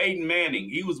Peyton Manning.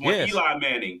 He was one. Eli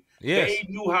Manning. Yes. They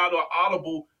knew how to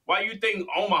audible. Why you think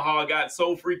Omaha got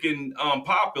so freaking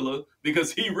popular?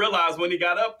 Because he realized when he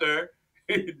got up there,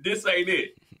 this ain't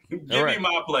it. Give me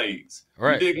my plays.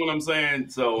 Right. You dig what I'm saying?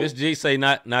 So Miss G say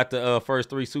not the first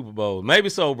 3 Super Bowls. Maybe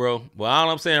so, bro. But all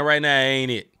I'm saying right now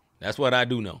ain't it. That's what I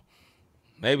do know.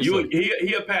 Maybe so.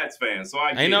 He a Pats fan, so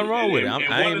I ain't nothing wrong with it. I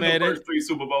ain't mad at it. One of the first 3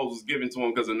 Super Bowls was given to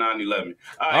him because of 9/11.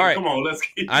 All right, come on, let's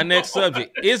keep our next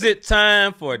subject. Is it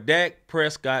time for Dak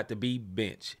Prescott to be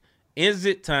benched? Is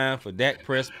it time for Dak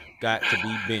Prescott to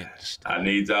be benched? I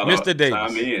need y'all Mr. Davis.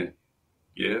 Time in.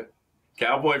 Yeah.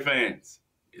 Cowboy fans.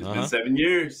 It's been 7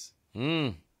 years.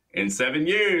 In 7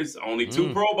 years, only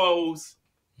 2 Pro Bowls.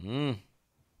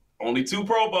 Only 2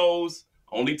 Pro Bowls.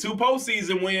 Only 2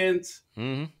 postseason wins.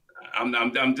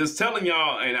 I'm just telling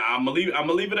y'all, and I'm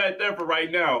gonna leave it at that for right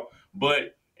now.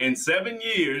 But in 7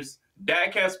 years,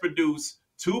 Dak has produced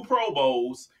 2 Pro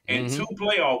Bowls and 2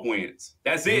 playoff wins.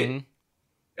 That's it.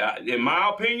 In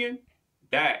my opinion,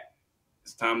 Dak,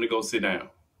 it's time to go sit down.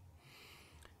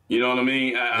 You know what I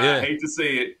mean? I hate to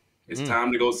say it. It's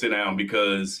time to go sit down,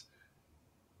 because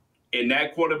in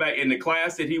that quarterback, in the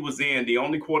class that he was in, the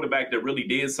only quarterback that really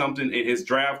did something in his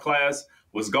draft class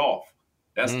was Goff.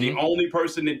 That's the only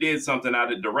person that did something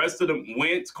out of the rest of them.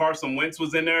 Carson Wentz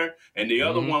was in there, and the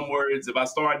other one words, if I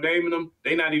start naming them,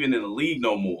 they're not even in the league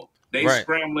no more. They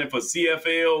scrambling for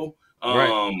CFL,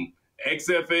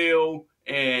 XFL,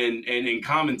 and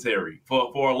commentary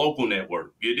for a local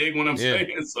network. You dig what I'm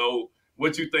saying? So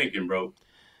what you thinking, bro?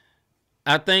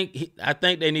 I think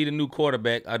they need a new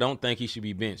quarterback. I don't think he should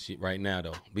be benched right now,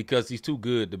 though, because he's too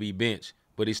good to be benched,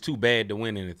 but he's too bad to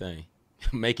win anything.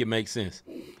 Make it make sense.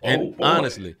 And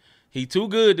honestly, he's too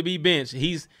good to be benched.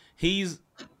 He's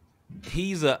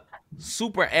a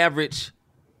super average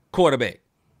quarterback.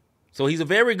 So he's a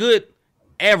very good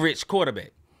average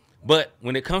quarterback. But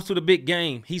when it comes to the big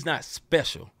game, he's not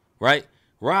special, right?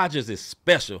 Rodgers is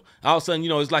special. All of a sudden,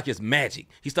 it's like it's magic.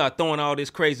 He started throwing all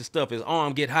this crazy stuff. His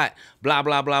arm get hot, blah,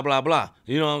 blah, blah, blah, blah.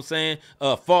 You know what I'm saying?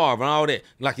 Favre and all that.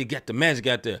 Like you got the magic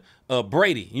out there.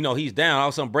 Brady, he's down. All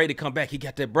of a sudden, Brady come back. He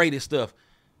got that Brady stuff.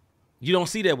 You don't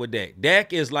see that with Dak.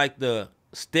 Dak is like the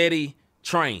steady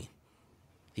train.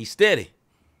 He's steady.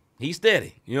 He's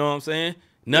steady. You know what I'm saying?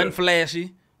 Nothing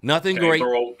flashy. Nothing great.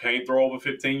 Can't throw over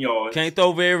 15 yards. Can't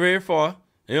throw very, very far.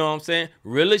 You know what I'm saying?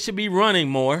 Really should be running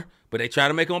more. But they try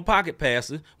to make him a pocket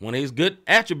passer. One of his good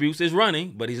attributes is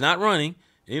running, but he's not running.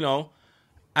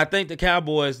 I think the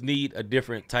Cowboys need a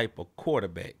different type of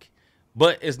quarterback.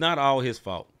 But it's not all his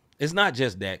fault. It's not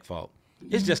just Dak's fault.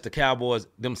 It's just the Cowboys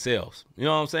themselves. You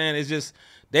know what I'm saying? It's just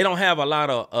they don't have a lot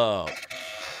of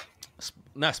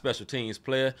not special teams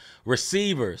player,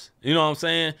 receivers. You know what I'm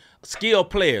saying? Skill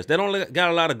players. They don't got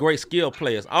a lot of great skill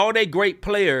players. All they great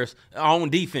players are on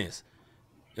defense.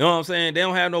 You know what I'm saying? They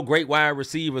don't have no great wide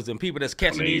receivers and people that's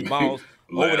catching these balls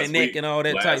over their neck and all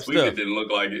that type stuff. It didn't look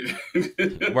like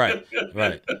it.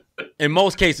 Right. In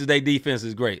most cases, their defense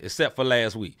is great, except for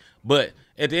last week. But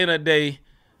at the end of the day,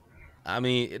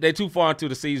 they're too far into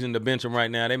the season to bench them right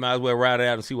now. They might as well ride it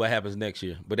out and see what happens next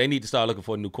year. But they need to start looking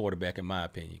for a new quarterback, in my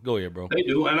opinion. Go ahead, bro. They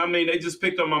do. And, they just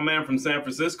picked up my man from San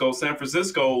Francisco. San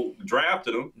Francisco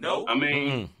drafted him. No.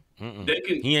 They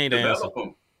can he ain't develop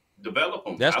him.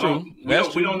 That's true.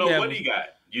 We don't know what he got.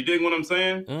 You dig what I'm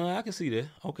saying? I can see that.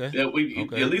 Okay. Yeah, we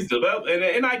Okay. at least develop,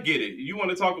 and I get it. You want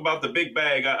to talk about the big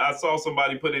bag? I saw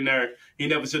somebody put in there. He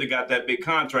never should have got that big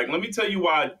contract. Let me tell you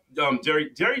why.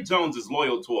 Jerry Jones is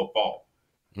loyal to a fault.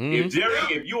 Mm-hmm.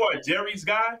 If you are Jerry's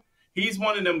guy, he's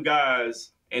one of them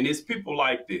guys, and it's people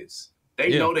like this. They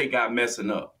Yeah. know they got messing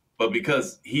up, but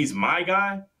because he's my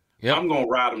guy, Yep. I'm gonna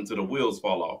ride him till the wheels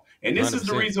fall off. And this is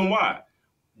the 100%. reason why.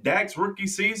 Dak's rookie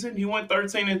season, he went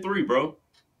 13-3, bro.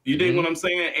 You dig what I'm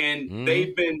saying? And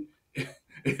they've been.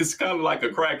 It's kind of like a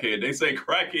crackhead. They say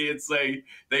crackheads say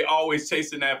they always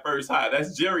chasing that first high.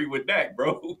 That's Jerry with Dak,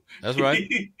 bro. That's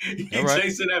right. He's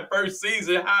chasing that first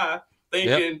season high,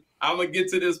 thinking I'm gonna get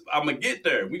to this. I'm gonna get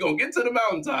there. We're gonna get to the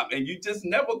mountaintop, and you just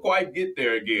never quite get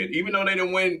there again. Even though they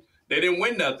didn't win,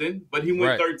 nothing. But he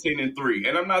went 13-3.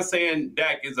 And I'm not saying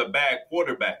Dak is a bad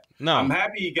quarterback. No, I'm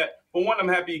happy he got. For one, I'm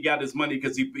happy he got his money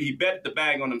because he bet the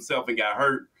bag on himself and got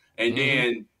hurt, and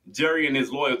then Jerry and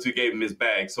his loyalty gave him his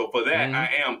bag. So for that,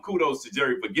 I am kudos to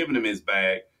Jerry for giving him his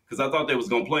bag because I thought they was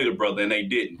going to play the brother and they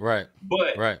didn't. Right.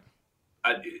 But right.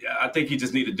 I think he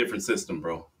just need a different system,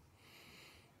 bro.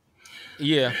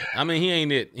 Yeah. I mean, he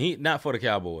ain't it. He not for the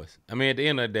Cowboys. I mean, at the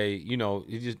end of the day, you know,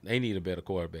 they need a better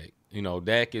quarterback. You know,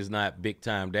 Dak is not big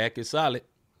time. Dak is solid,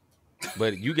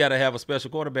 but you got to have a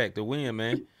special quarterback to win,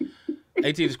 man.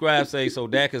 AT the Scribe say so.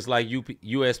 Dak is like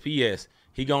USPS.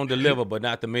 He gonna deliver, but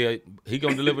not the mail. He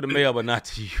gonna deliver the mail, but not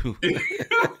to you.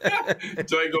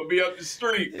 So he gonna be up the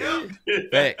street.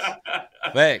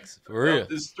 Facts, for real. Up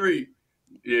the street.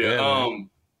 Yeah.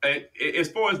 As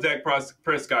far as Dak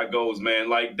Prescott goes, man,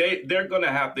 like they're gonna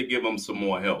have to give him some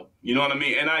more help. You know what I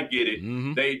mean? And I get it.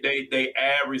 They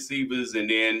add receivers, and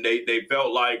then they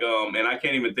felt like and I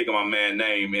can't even think of my man's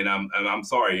name, and I'm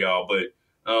sorry, y'all, but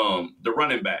the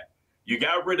running back. You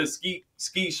got rid of ski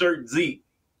shirt Zeke.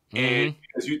 And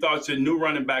because you thought your new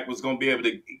running back was going to be able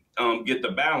to get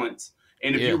the balance.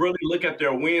 And if you really look at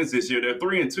their wins this year, they're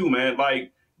 3-2, man.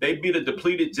 Like, they beat a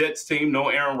depleted Jets team, no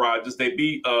Aaron Rodgers. They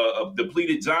beat a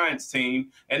depleted Giants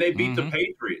team, and they beat the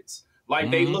Patriots. Like,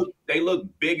 they look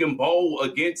big and bold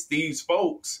against these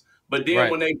folks. But then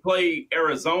when they play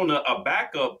Arizona, a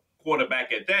backup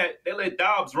quarterback at that, they let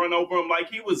Dobbs run over him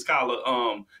like he was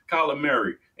Kyler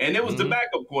Murray. And it was the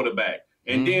backup quarterback.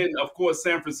 And then, of course,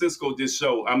 San Francisco just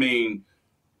showed. I mean,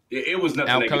 it was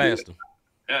nothing. Outclassed them.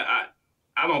 I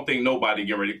don't think nobody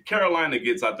getting ready. Carolina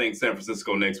gets, I think, San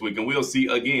Francisco next week, and we'll see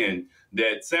again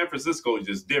that San Francisco is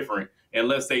just different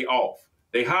unless they off.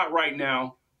 They hot right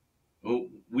now.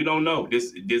 We don't know.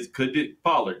 This could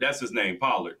Pollard. That's his name,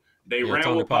 Pollard. They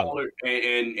ran with Pollard,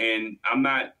 and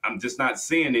I'm just not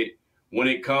seeing it when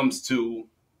it comes to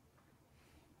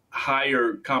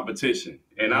higher competition.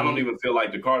 And I don't even feel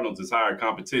like the Cardinals is higher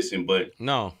competition, but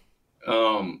no.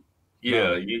 They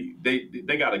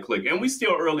got to click. And we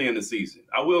still early in the season.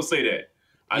 I will say that.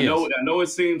 I know it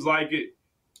seems like it.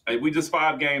 We just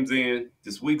 5 games in.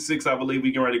 This week 6, I believe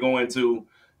we can ready to go into.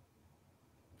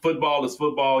 Football is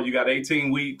football. You got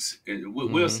 18 weeks.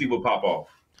 We'll see what pop off.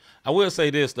 I will say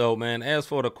this though, man. As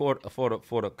for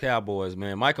the Cowboys,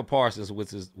 man, Michael Parsons,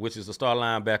 which is the star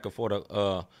linebacker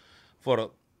for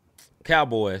the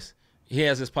Cowboys, he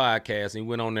has his podcast, and he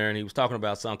went on there and he was talking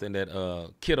about something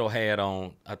that Kittle had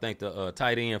on, I think the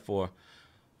tight end for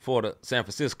the San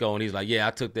Francisco, and he's like, yeah,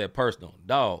 I took that personal.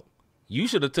 Dog, you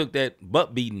should have took that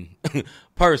butt beating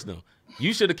personal.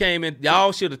 You should have came in.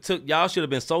 Y'all should have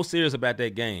been so serious about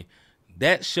that game.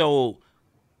 That showed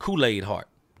Kool-Aid heart.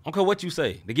 I don't care what you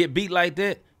say. To get beat like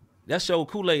that, that showed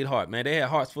Kool-Aid heart, man. They had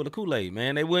hearts full of Kool-Aid,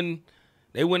 man. They wouldn't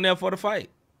there for the fight.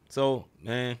 So,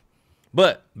 man.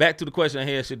 But back to the question I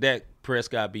had, should Dak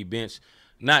Prescott be benched?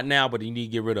 Not now, but you need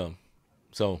to get rid of him.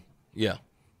 So, yeah,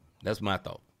 that's my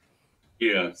thought.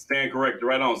 Yeah, stand corrected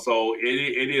right on. So it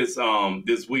is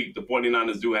this week, the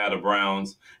 49ers do have the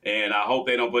Browns, and I hope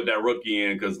they don't put that rookie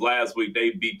in because last week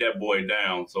they beat that boy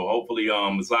down. So hopefully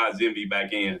besides him be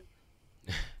back in.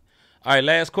 All right,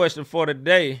 last question for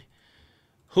today.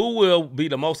 Who will be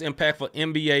the most impactful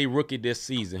NBA rookie this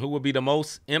season? Who will be the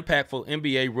most impactful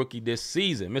NBA rookie this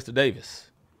season? Mr.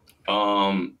 Davis.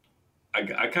 I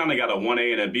kind of got a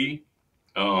 1A and a B.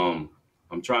 I'm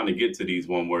trying to get to these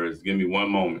one words. Give me one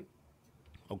moment.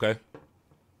 Okay.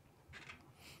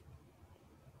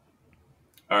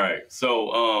 All right.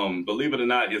 So, believe it or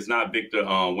not, it's not Victor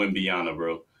Wembanyama,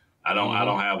 bro. I don't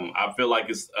have him. I feel like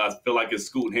it's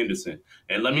Scoot Henderson.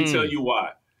 And let me tell you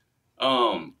why.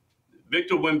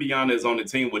 Victor Wembanyama is on the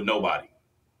team with nobody.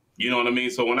 You know what I mean?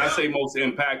 So when I say most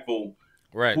impactful,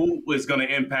 right, who is going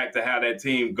to impact to how that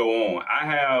team go on? I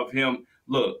have him.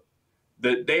 Look,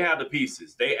 they have the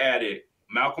pieces. They added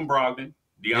Malcolm Brogdon,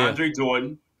 DeAndre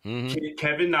Jordan,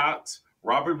 Kevin Knox,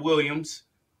 Robert Williams,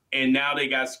 And now they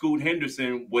got Scoot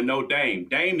Henderson with no Dame.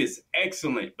 Dame is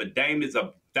excellent, but Dame is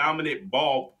a dominant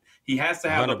ball. He has to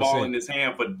have the ball 100%. in his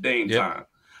hand for Dame Yep. time.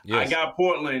 Yes. I got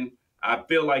Portland. I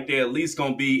feel like they're at least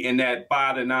going to be in that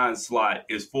 5 to 9 slot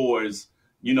as far as,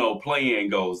 play-in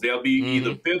goes. They'll be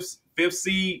either fifth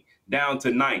seed down to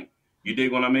 9th. You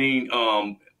dig what I mean?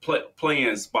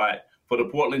 Play-in spot for the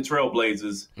Portland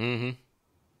Trailblazers.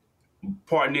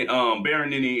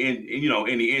 Bearing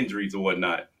any injuries or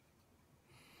whatnot.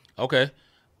 Okay.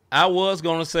 I was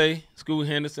going to say Scoot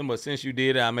Henderson, but since you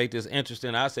did it, I'll make this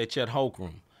interesting. I say Chet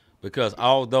Holmgren, because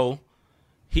although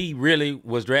he really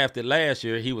was drafted last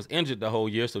year, he was injured the whole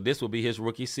year, so this will be his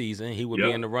rookie season. He would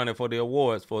be in the running for the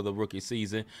awards for the rookie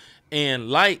season. And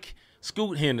like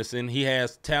Scoot Henderson, he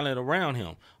has talent around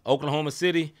him. Oklahoma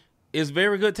City is a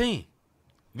very good team.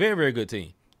 Very, very good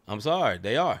team. I'm sorry,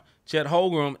 they are. Chet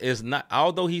Holmgren is not,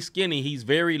 although he's skinny, he's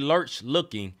very lurch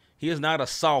looking. He is not a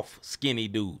soft, skinny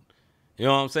dude. You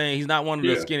know what I'm saying? He's not one of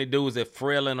the skinny dudes that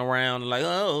frailing around and like,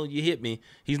 oh, you hit me.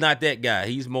 He's not that guy.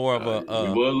 He's more of a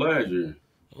he was last year.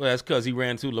 Well, that's because he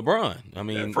ran to LeBron. I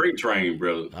mean, that freight train,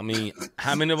 brother. I mean,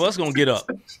 how many of us gonna get up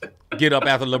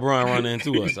after LeBron running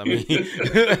into us? I mean,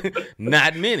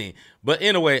 not many. But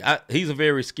anyway, he's a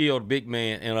very skilled big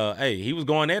man, and hey, he was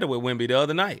going at it with Wemby the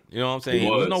other night. You know what I'm saying?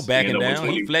 There was no backing down.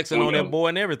 He flexing on that boy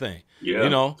and everything. Yeah,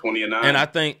 20 and 9. And I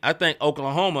think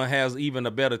Oklahoma has even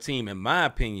a better team, in my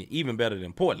opinion, even better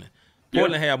than Portland.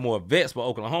 Portland have more vets, but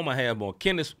Oklahoma have more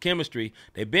chemistry.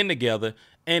 They've been together,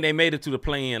 and they made it to the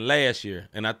play-in last year.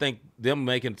 And I think them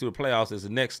making it to the playoffs is the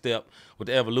next step with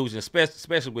the evolution,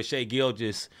 especially with Shai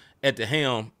Gilgeous at the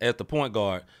helm, at the point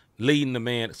guard, leading the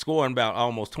man, scoring about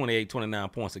almost 28, 29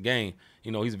 points a game.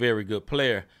 He's a very good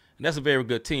player. And that's a very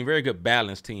good team, very good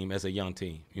balanced team as a young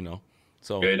team,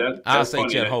 So I'll say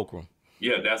Chet Holmgren.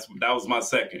 Yeah, that was my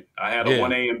second. I had a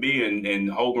 1A and B, and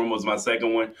Holmgren was my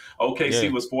second one.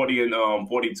 OKC was 40 and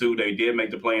 42. They did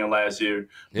make the play-in last year,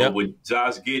 but with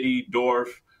Josh Giddey, Dorf,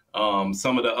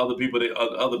 some of the other people, the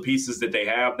other pieces that they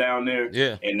have down there,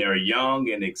 and they're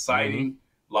young and exciting.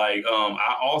 Like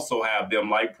I also have them,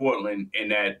 like Portland, in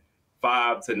that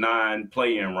 5 to 9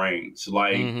 play-in range.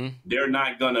 Like they're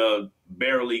not gonna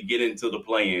barely get into the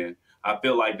play-in. I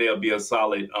feel like they'll be a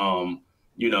solid,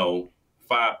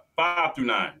 5 through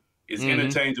 9. It's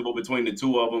interchangeable between the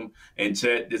two of them. And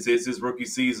Chet, this is his rookie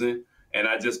season. And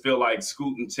I just feel like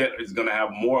Scoot and Chet is going to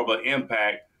have more of an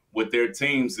impact with their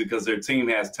teams because their team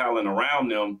has talent around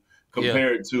them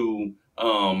compared to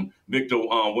Victor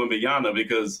Wembanyama,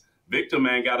 because Victor,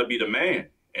 man, got to be the man.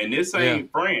 And this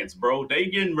ain't France, bro. They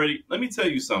getting ready. Let me tell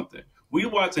you something. We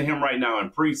watching him right now in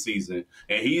preseason,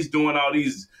 and he's doing all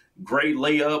these great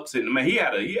layups, and man, he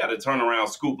had a turnaround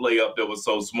scoop layup that was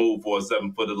so smooth for a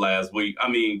 7-footer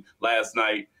last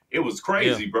night. It was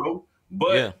crazy, bro.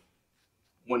 But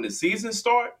when the season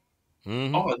start,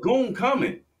 Goon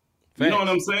coming. Facts. You know what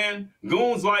I'm saying?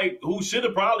 Goon's like who should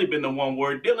have probably been the one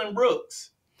word, Dylan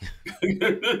Brooks. You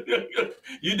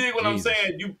dig what I'm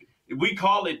saying? We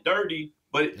call it dirty,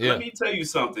 but let me tell you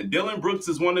something. Dylan Brooks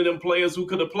is one of them players who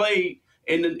could have played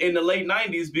in the late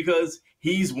 90s because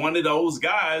he's one of those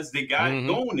guys that got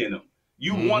going in him.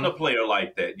 You want a player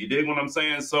like that. You dig what I'm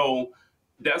saying? So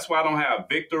that's why I don't have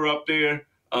Victor up there.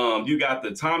 You got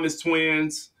the Thomas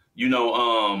twins,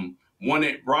 one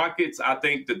at Rockets. I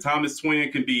think the Thomas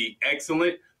twin can be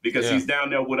excellent because he's down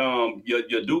there with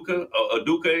Udoka.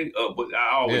 I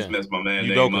always mess my man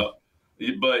name up.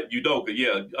 But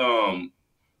Udoka,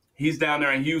 he's down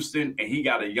there in Houston, and he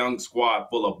got a young squad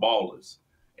full of ballers.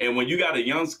 And when you got a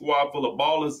young squad full of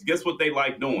ballers, guess what they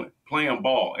like doing? Playing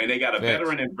ball. And they got a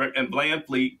veteran in Bland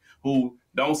Fleet who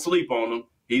don't sleep on him.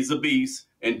 He's a beast.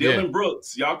 And Dylan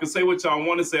Brooks, y'all can say what y'all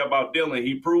want to say about Dylan.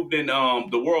 He proved in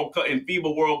the World Cup, in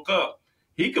FIBA World Cup,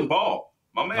 he can ball.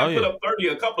 My man put up 30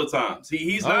 a couple of times.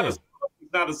 He's not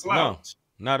a slouch.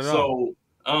 No, not at all.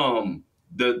 So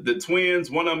the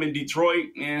twins, one of them in Detroit,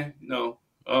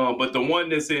 but the one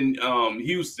that's in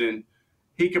Houston,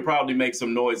 he could probably make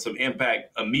some noise, some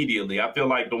impact immediately. I feel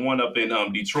like the one up in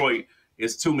Detroit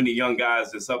is too many young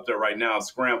guys that's up there right now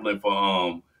scrambling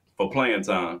for playing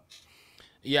time.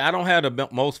 Yeah, I don't have the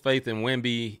most faith in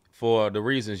Wemby for the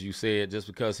reasons you said, just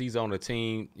because he's on a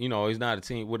team. He's not a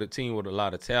team with a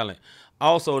lot of talent.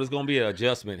 Also, there's going to be an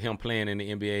adjustment, him playing in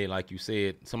the NBA, like you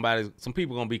said. Some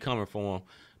people going to be coming for him.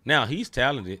 Now, he's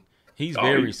talented. He's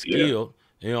very skilled.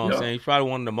 You know what I'm saying? He's probably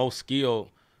one of the most skilled,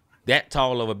 that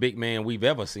tall of a big man we've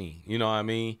ever seen. You know what I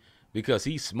mean? Because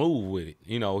he's smooth with it.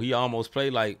 He almost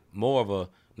played like more of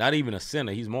not even a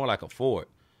center. He's more like a forward.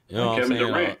 You know what I'm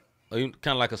saying?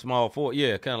 Kind of like a small forward.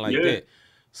 Yeah, kind of like that.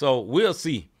 So we'll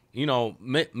see.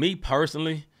 Me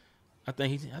personally, I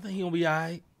think he's going to be all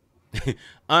right.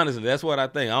 Honestly, that's what I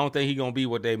think. I don't think he's gonna be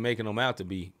what they're making him out to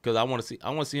be. Because I want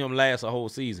to see him last a whole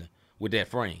season with that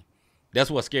frame. That's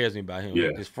what scares me about him. Yeah.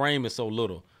 His frame is so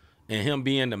little, and him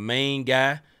being the main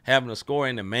guy, having to score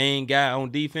and the main guy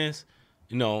on defense,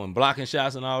 and blocking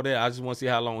shots and all that. I just want to see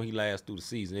how long he lasts through the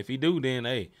season. If he do, then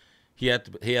hey, he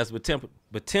has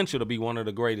potential to be one of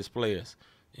the greatest players,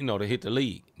 to hit the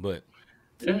league. But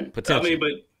potential. I mean,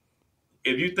 but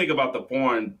if you think about the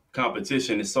foreign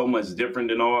competition, it's so much different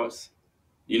than ours.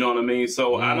 You know what I mean?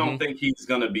 So I don't think he's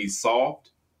going to be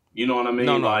soft. You know what I mean?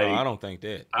 No, I don't think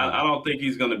that. I don't think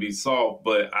he's going to be soft,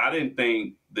 but I didn't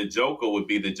think the Joker would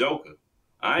be the Joker.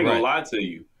 I ain't going to lie to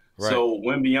you. Right. So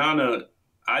Wembanyama,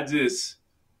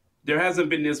 there hasn't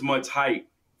been this much hype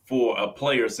for a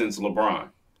player since LeBron.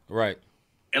 Right.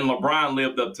 And LeBron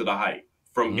lived up to the hype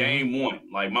from game one.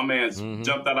 Like, my man's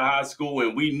jumped out of high school,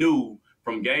 and we knew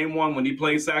from game one when he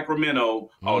played Sacramento,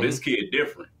 this kid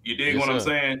different. You dig what I'm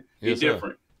saying? He's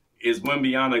different. Is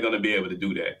Wembanyama going to be able to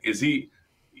do that? Is he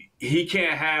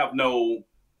can't have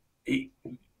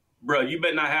bro, you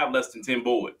better not have less than 10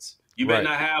 boards. You better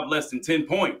not have less than 10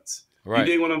 points. Right. You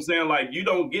dig what I'm saying? Like, you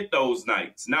don't get those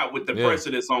nights, not with the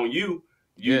pressure that's on you.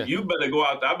 You better go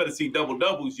out there. I better see double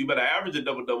doubles. You better average a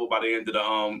double double by the end of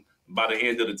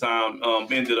the time,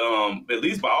 at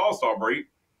least by All-Star break.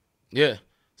 Yeah.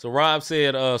 So Rob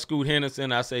said Scoot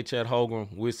Henderson. I say Chet Holmgren.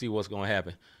 We'll see what's gonna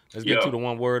happen. Let's get to the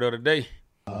one word of the day.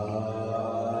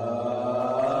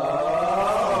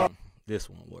 This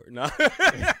one word. No.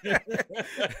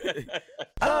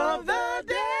 Of the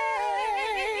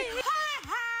day.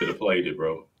 Should have played it,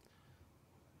 bro.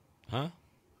 Huh?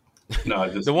 No,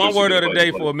 just the one word of the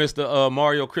day for Mr.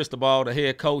 Mario Cristobal, the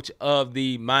head coach of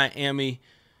the Miami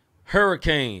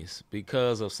Hurricanes,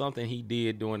 because of something he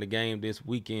did during the game this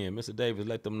weekend. Mr. Davis,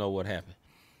 let them know what happened.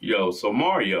 So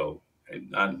Mario,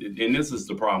 and this is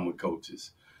the problem with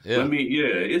coaches. Yeah.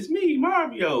 It's me,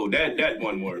 Mario. That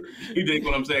one word. You dig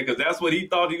what I'm saying? Because that's what he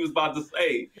thought he was about to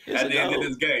say at the end of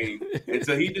this game.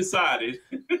 Until he decided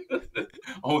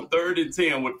on 3rd and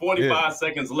 10 with 45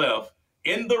 seconds left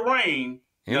in the rain,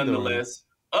 nonetheless,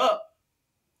 up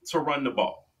to run the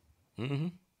ball. Mm-hmm.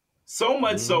 So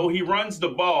much so he runs the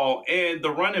ball, and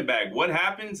the running back, what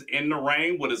happens in the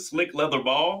rain with a slick leather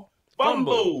ball?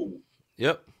 Fumble.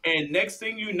 Yep. And next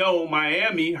thing you know,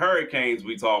 Miami Hurricanes,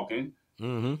 we talking,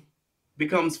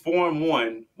 becomes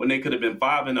 4-1 when they could have been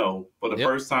 5-0 for the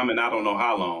first time in I don't know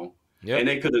how long. Yep. And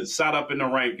they could have shot up in the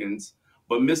rankings.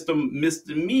 But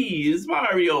Mr. Me is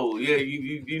Mario. Yeah,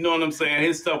 you know what I'm saying?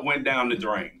 His stuff went down the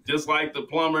drain. Just like the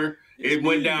plumber, it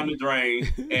went down the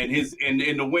drain, and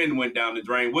the wind went down the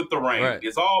drain with the rain. Right.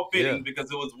 It's all fitting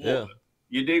because it was water.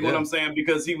 Yeah. You dig what I'm saying?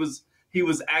 Because he was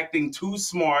acting too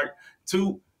smart,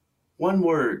 one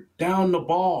word, down the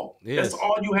ball. Yes. That's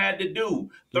all you had to do.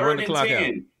 3rd and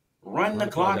 10, run the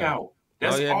clock out.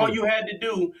 That's all you had to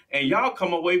do, and y'all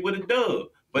come away with a dub.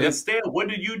 But instead, what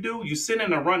do? You sit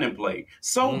in a running play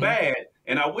so bad,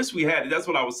 and I wish we had it. That's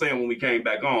what I was saying when we came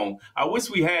back on. I wish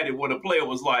we had it where the player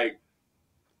was like,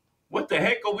 what the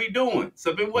heck are we doing?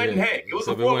 So it wasn't heck. It was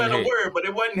a 4-letter word, but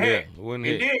it wasn't heck.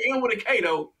 It did end with a K,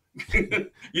 though.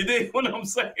 You dig what I'm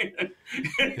saying?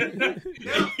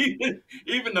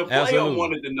 Even the player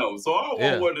wanted to know. So our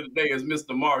one word of the day is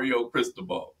Mr. Mario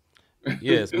Cristobal.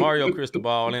 Yes, Mario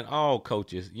Cristobal, and all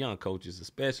coaches, young coaches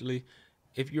especially.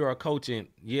 If you're a coach, and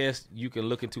yes, you can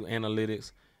look into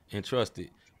analytics and trust it,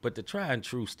 but the tried and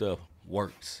true stuff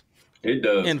works. It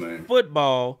does, man. In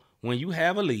football, when you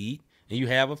have a lead and you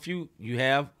have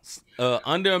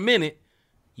under a minute,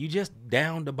 you just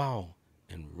down the ball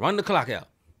and run the clock out.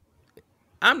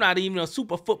 I'm not even a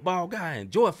super football guy. I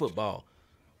enjoy football,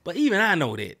 but even I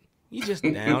know that. You just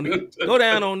go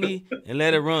down on me and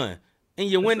let it run, and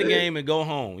you win the game and go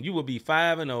home. You will be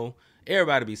 5-0.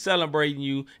 Everybody be celebrating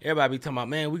you. Everybody be talking about,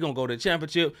 man, we're going to go to the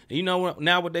championship. And you know what?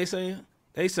 Now what they saying?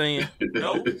 They saying,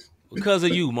 no, because of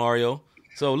you, Mario.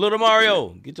 So, little Mario,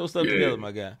 get your stuff together,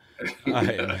 my guy. All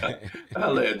right, man.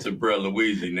 I'll let to Brother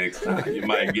Luigi next time. You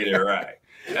might get it right.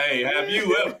 Hey, have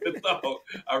you ever thought,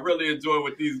 I really enjoy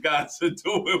what these guys are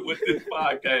doing with this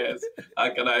podcast?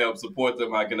 How can I help support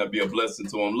them? How can I be a blessing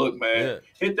to them? Look, man,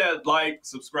 hit that like,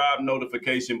 subscribe,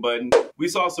 notification button. We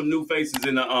saw some new faces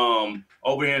in the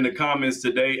over here in the comments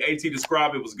today. AT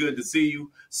Describe, it was good to see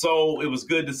you. So it was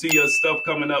good to see your stuff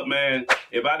coming up, man.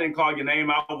 If I didn't call your name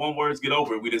out, one words, get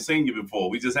over it. We didn't seen you before.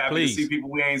 We just happy to see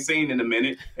people we ain't seen in a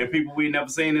minute and people we never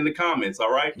seen in the comments,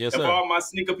 all right? Yes, and sir. For all my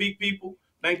sneaker peek people,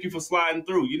 thank you for sliding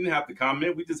through. You didn't have to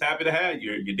comment. We just happy to have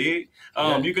you. You did.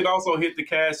 You can also hit the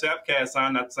Cash App, cash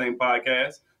sign, not the same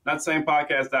podcast, not the same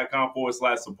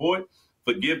podcast.com/support. For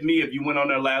Forgive me if you went on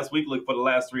there last week, look for the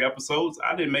last 3 episodes.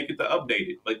 I didn't make it to update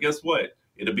it. But guess what?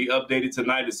 It'll be updated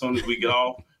tonight as soon as we get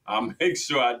off. I'll make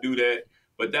sure I do that.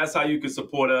 But that's how you can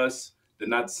support us, the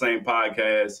Not the Same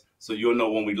podcast, so you'll know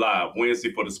when we live.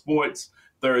 Wednesday for the sports,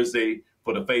 Thursday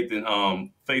for the Faith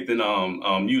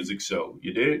and Music show.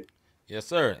 You did? Yes,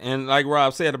 sir. And like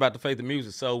Rob said about the Faith and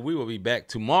Music Show, we will be back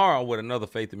tomorrow with another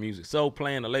Faith and Music Show,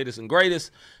 playing the latest and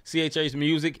greatest CHH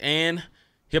music and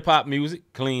hip-hop music,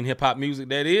 clean hip-hop music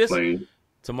that is, Clean.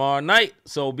 tomorrow night.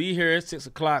 So be here at 6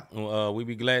 o'clock. We'll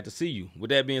be glad to see you. With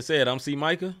that being said, I'm C.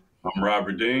 Micah. I'm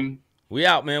Robert Dean. We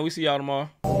out, man. We see y'all tomorrow.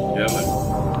 Yeah, man.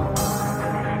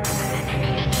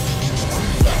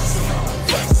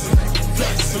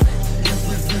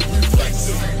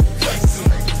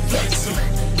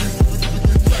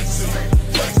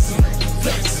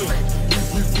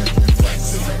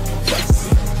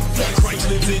 Christ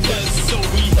lives in us, so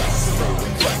we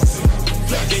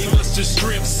gave us the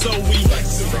strength, so we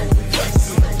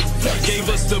gave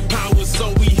us the power,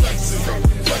 so we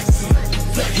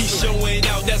he's showing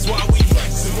out, that's why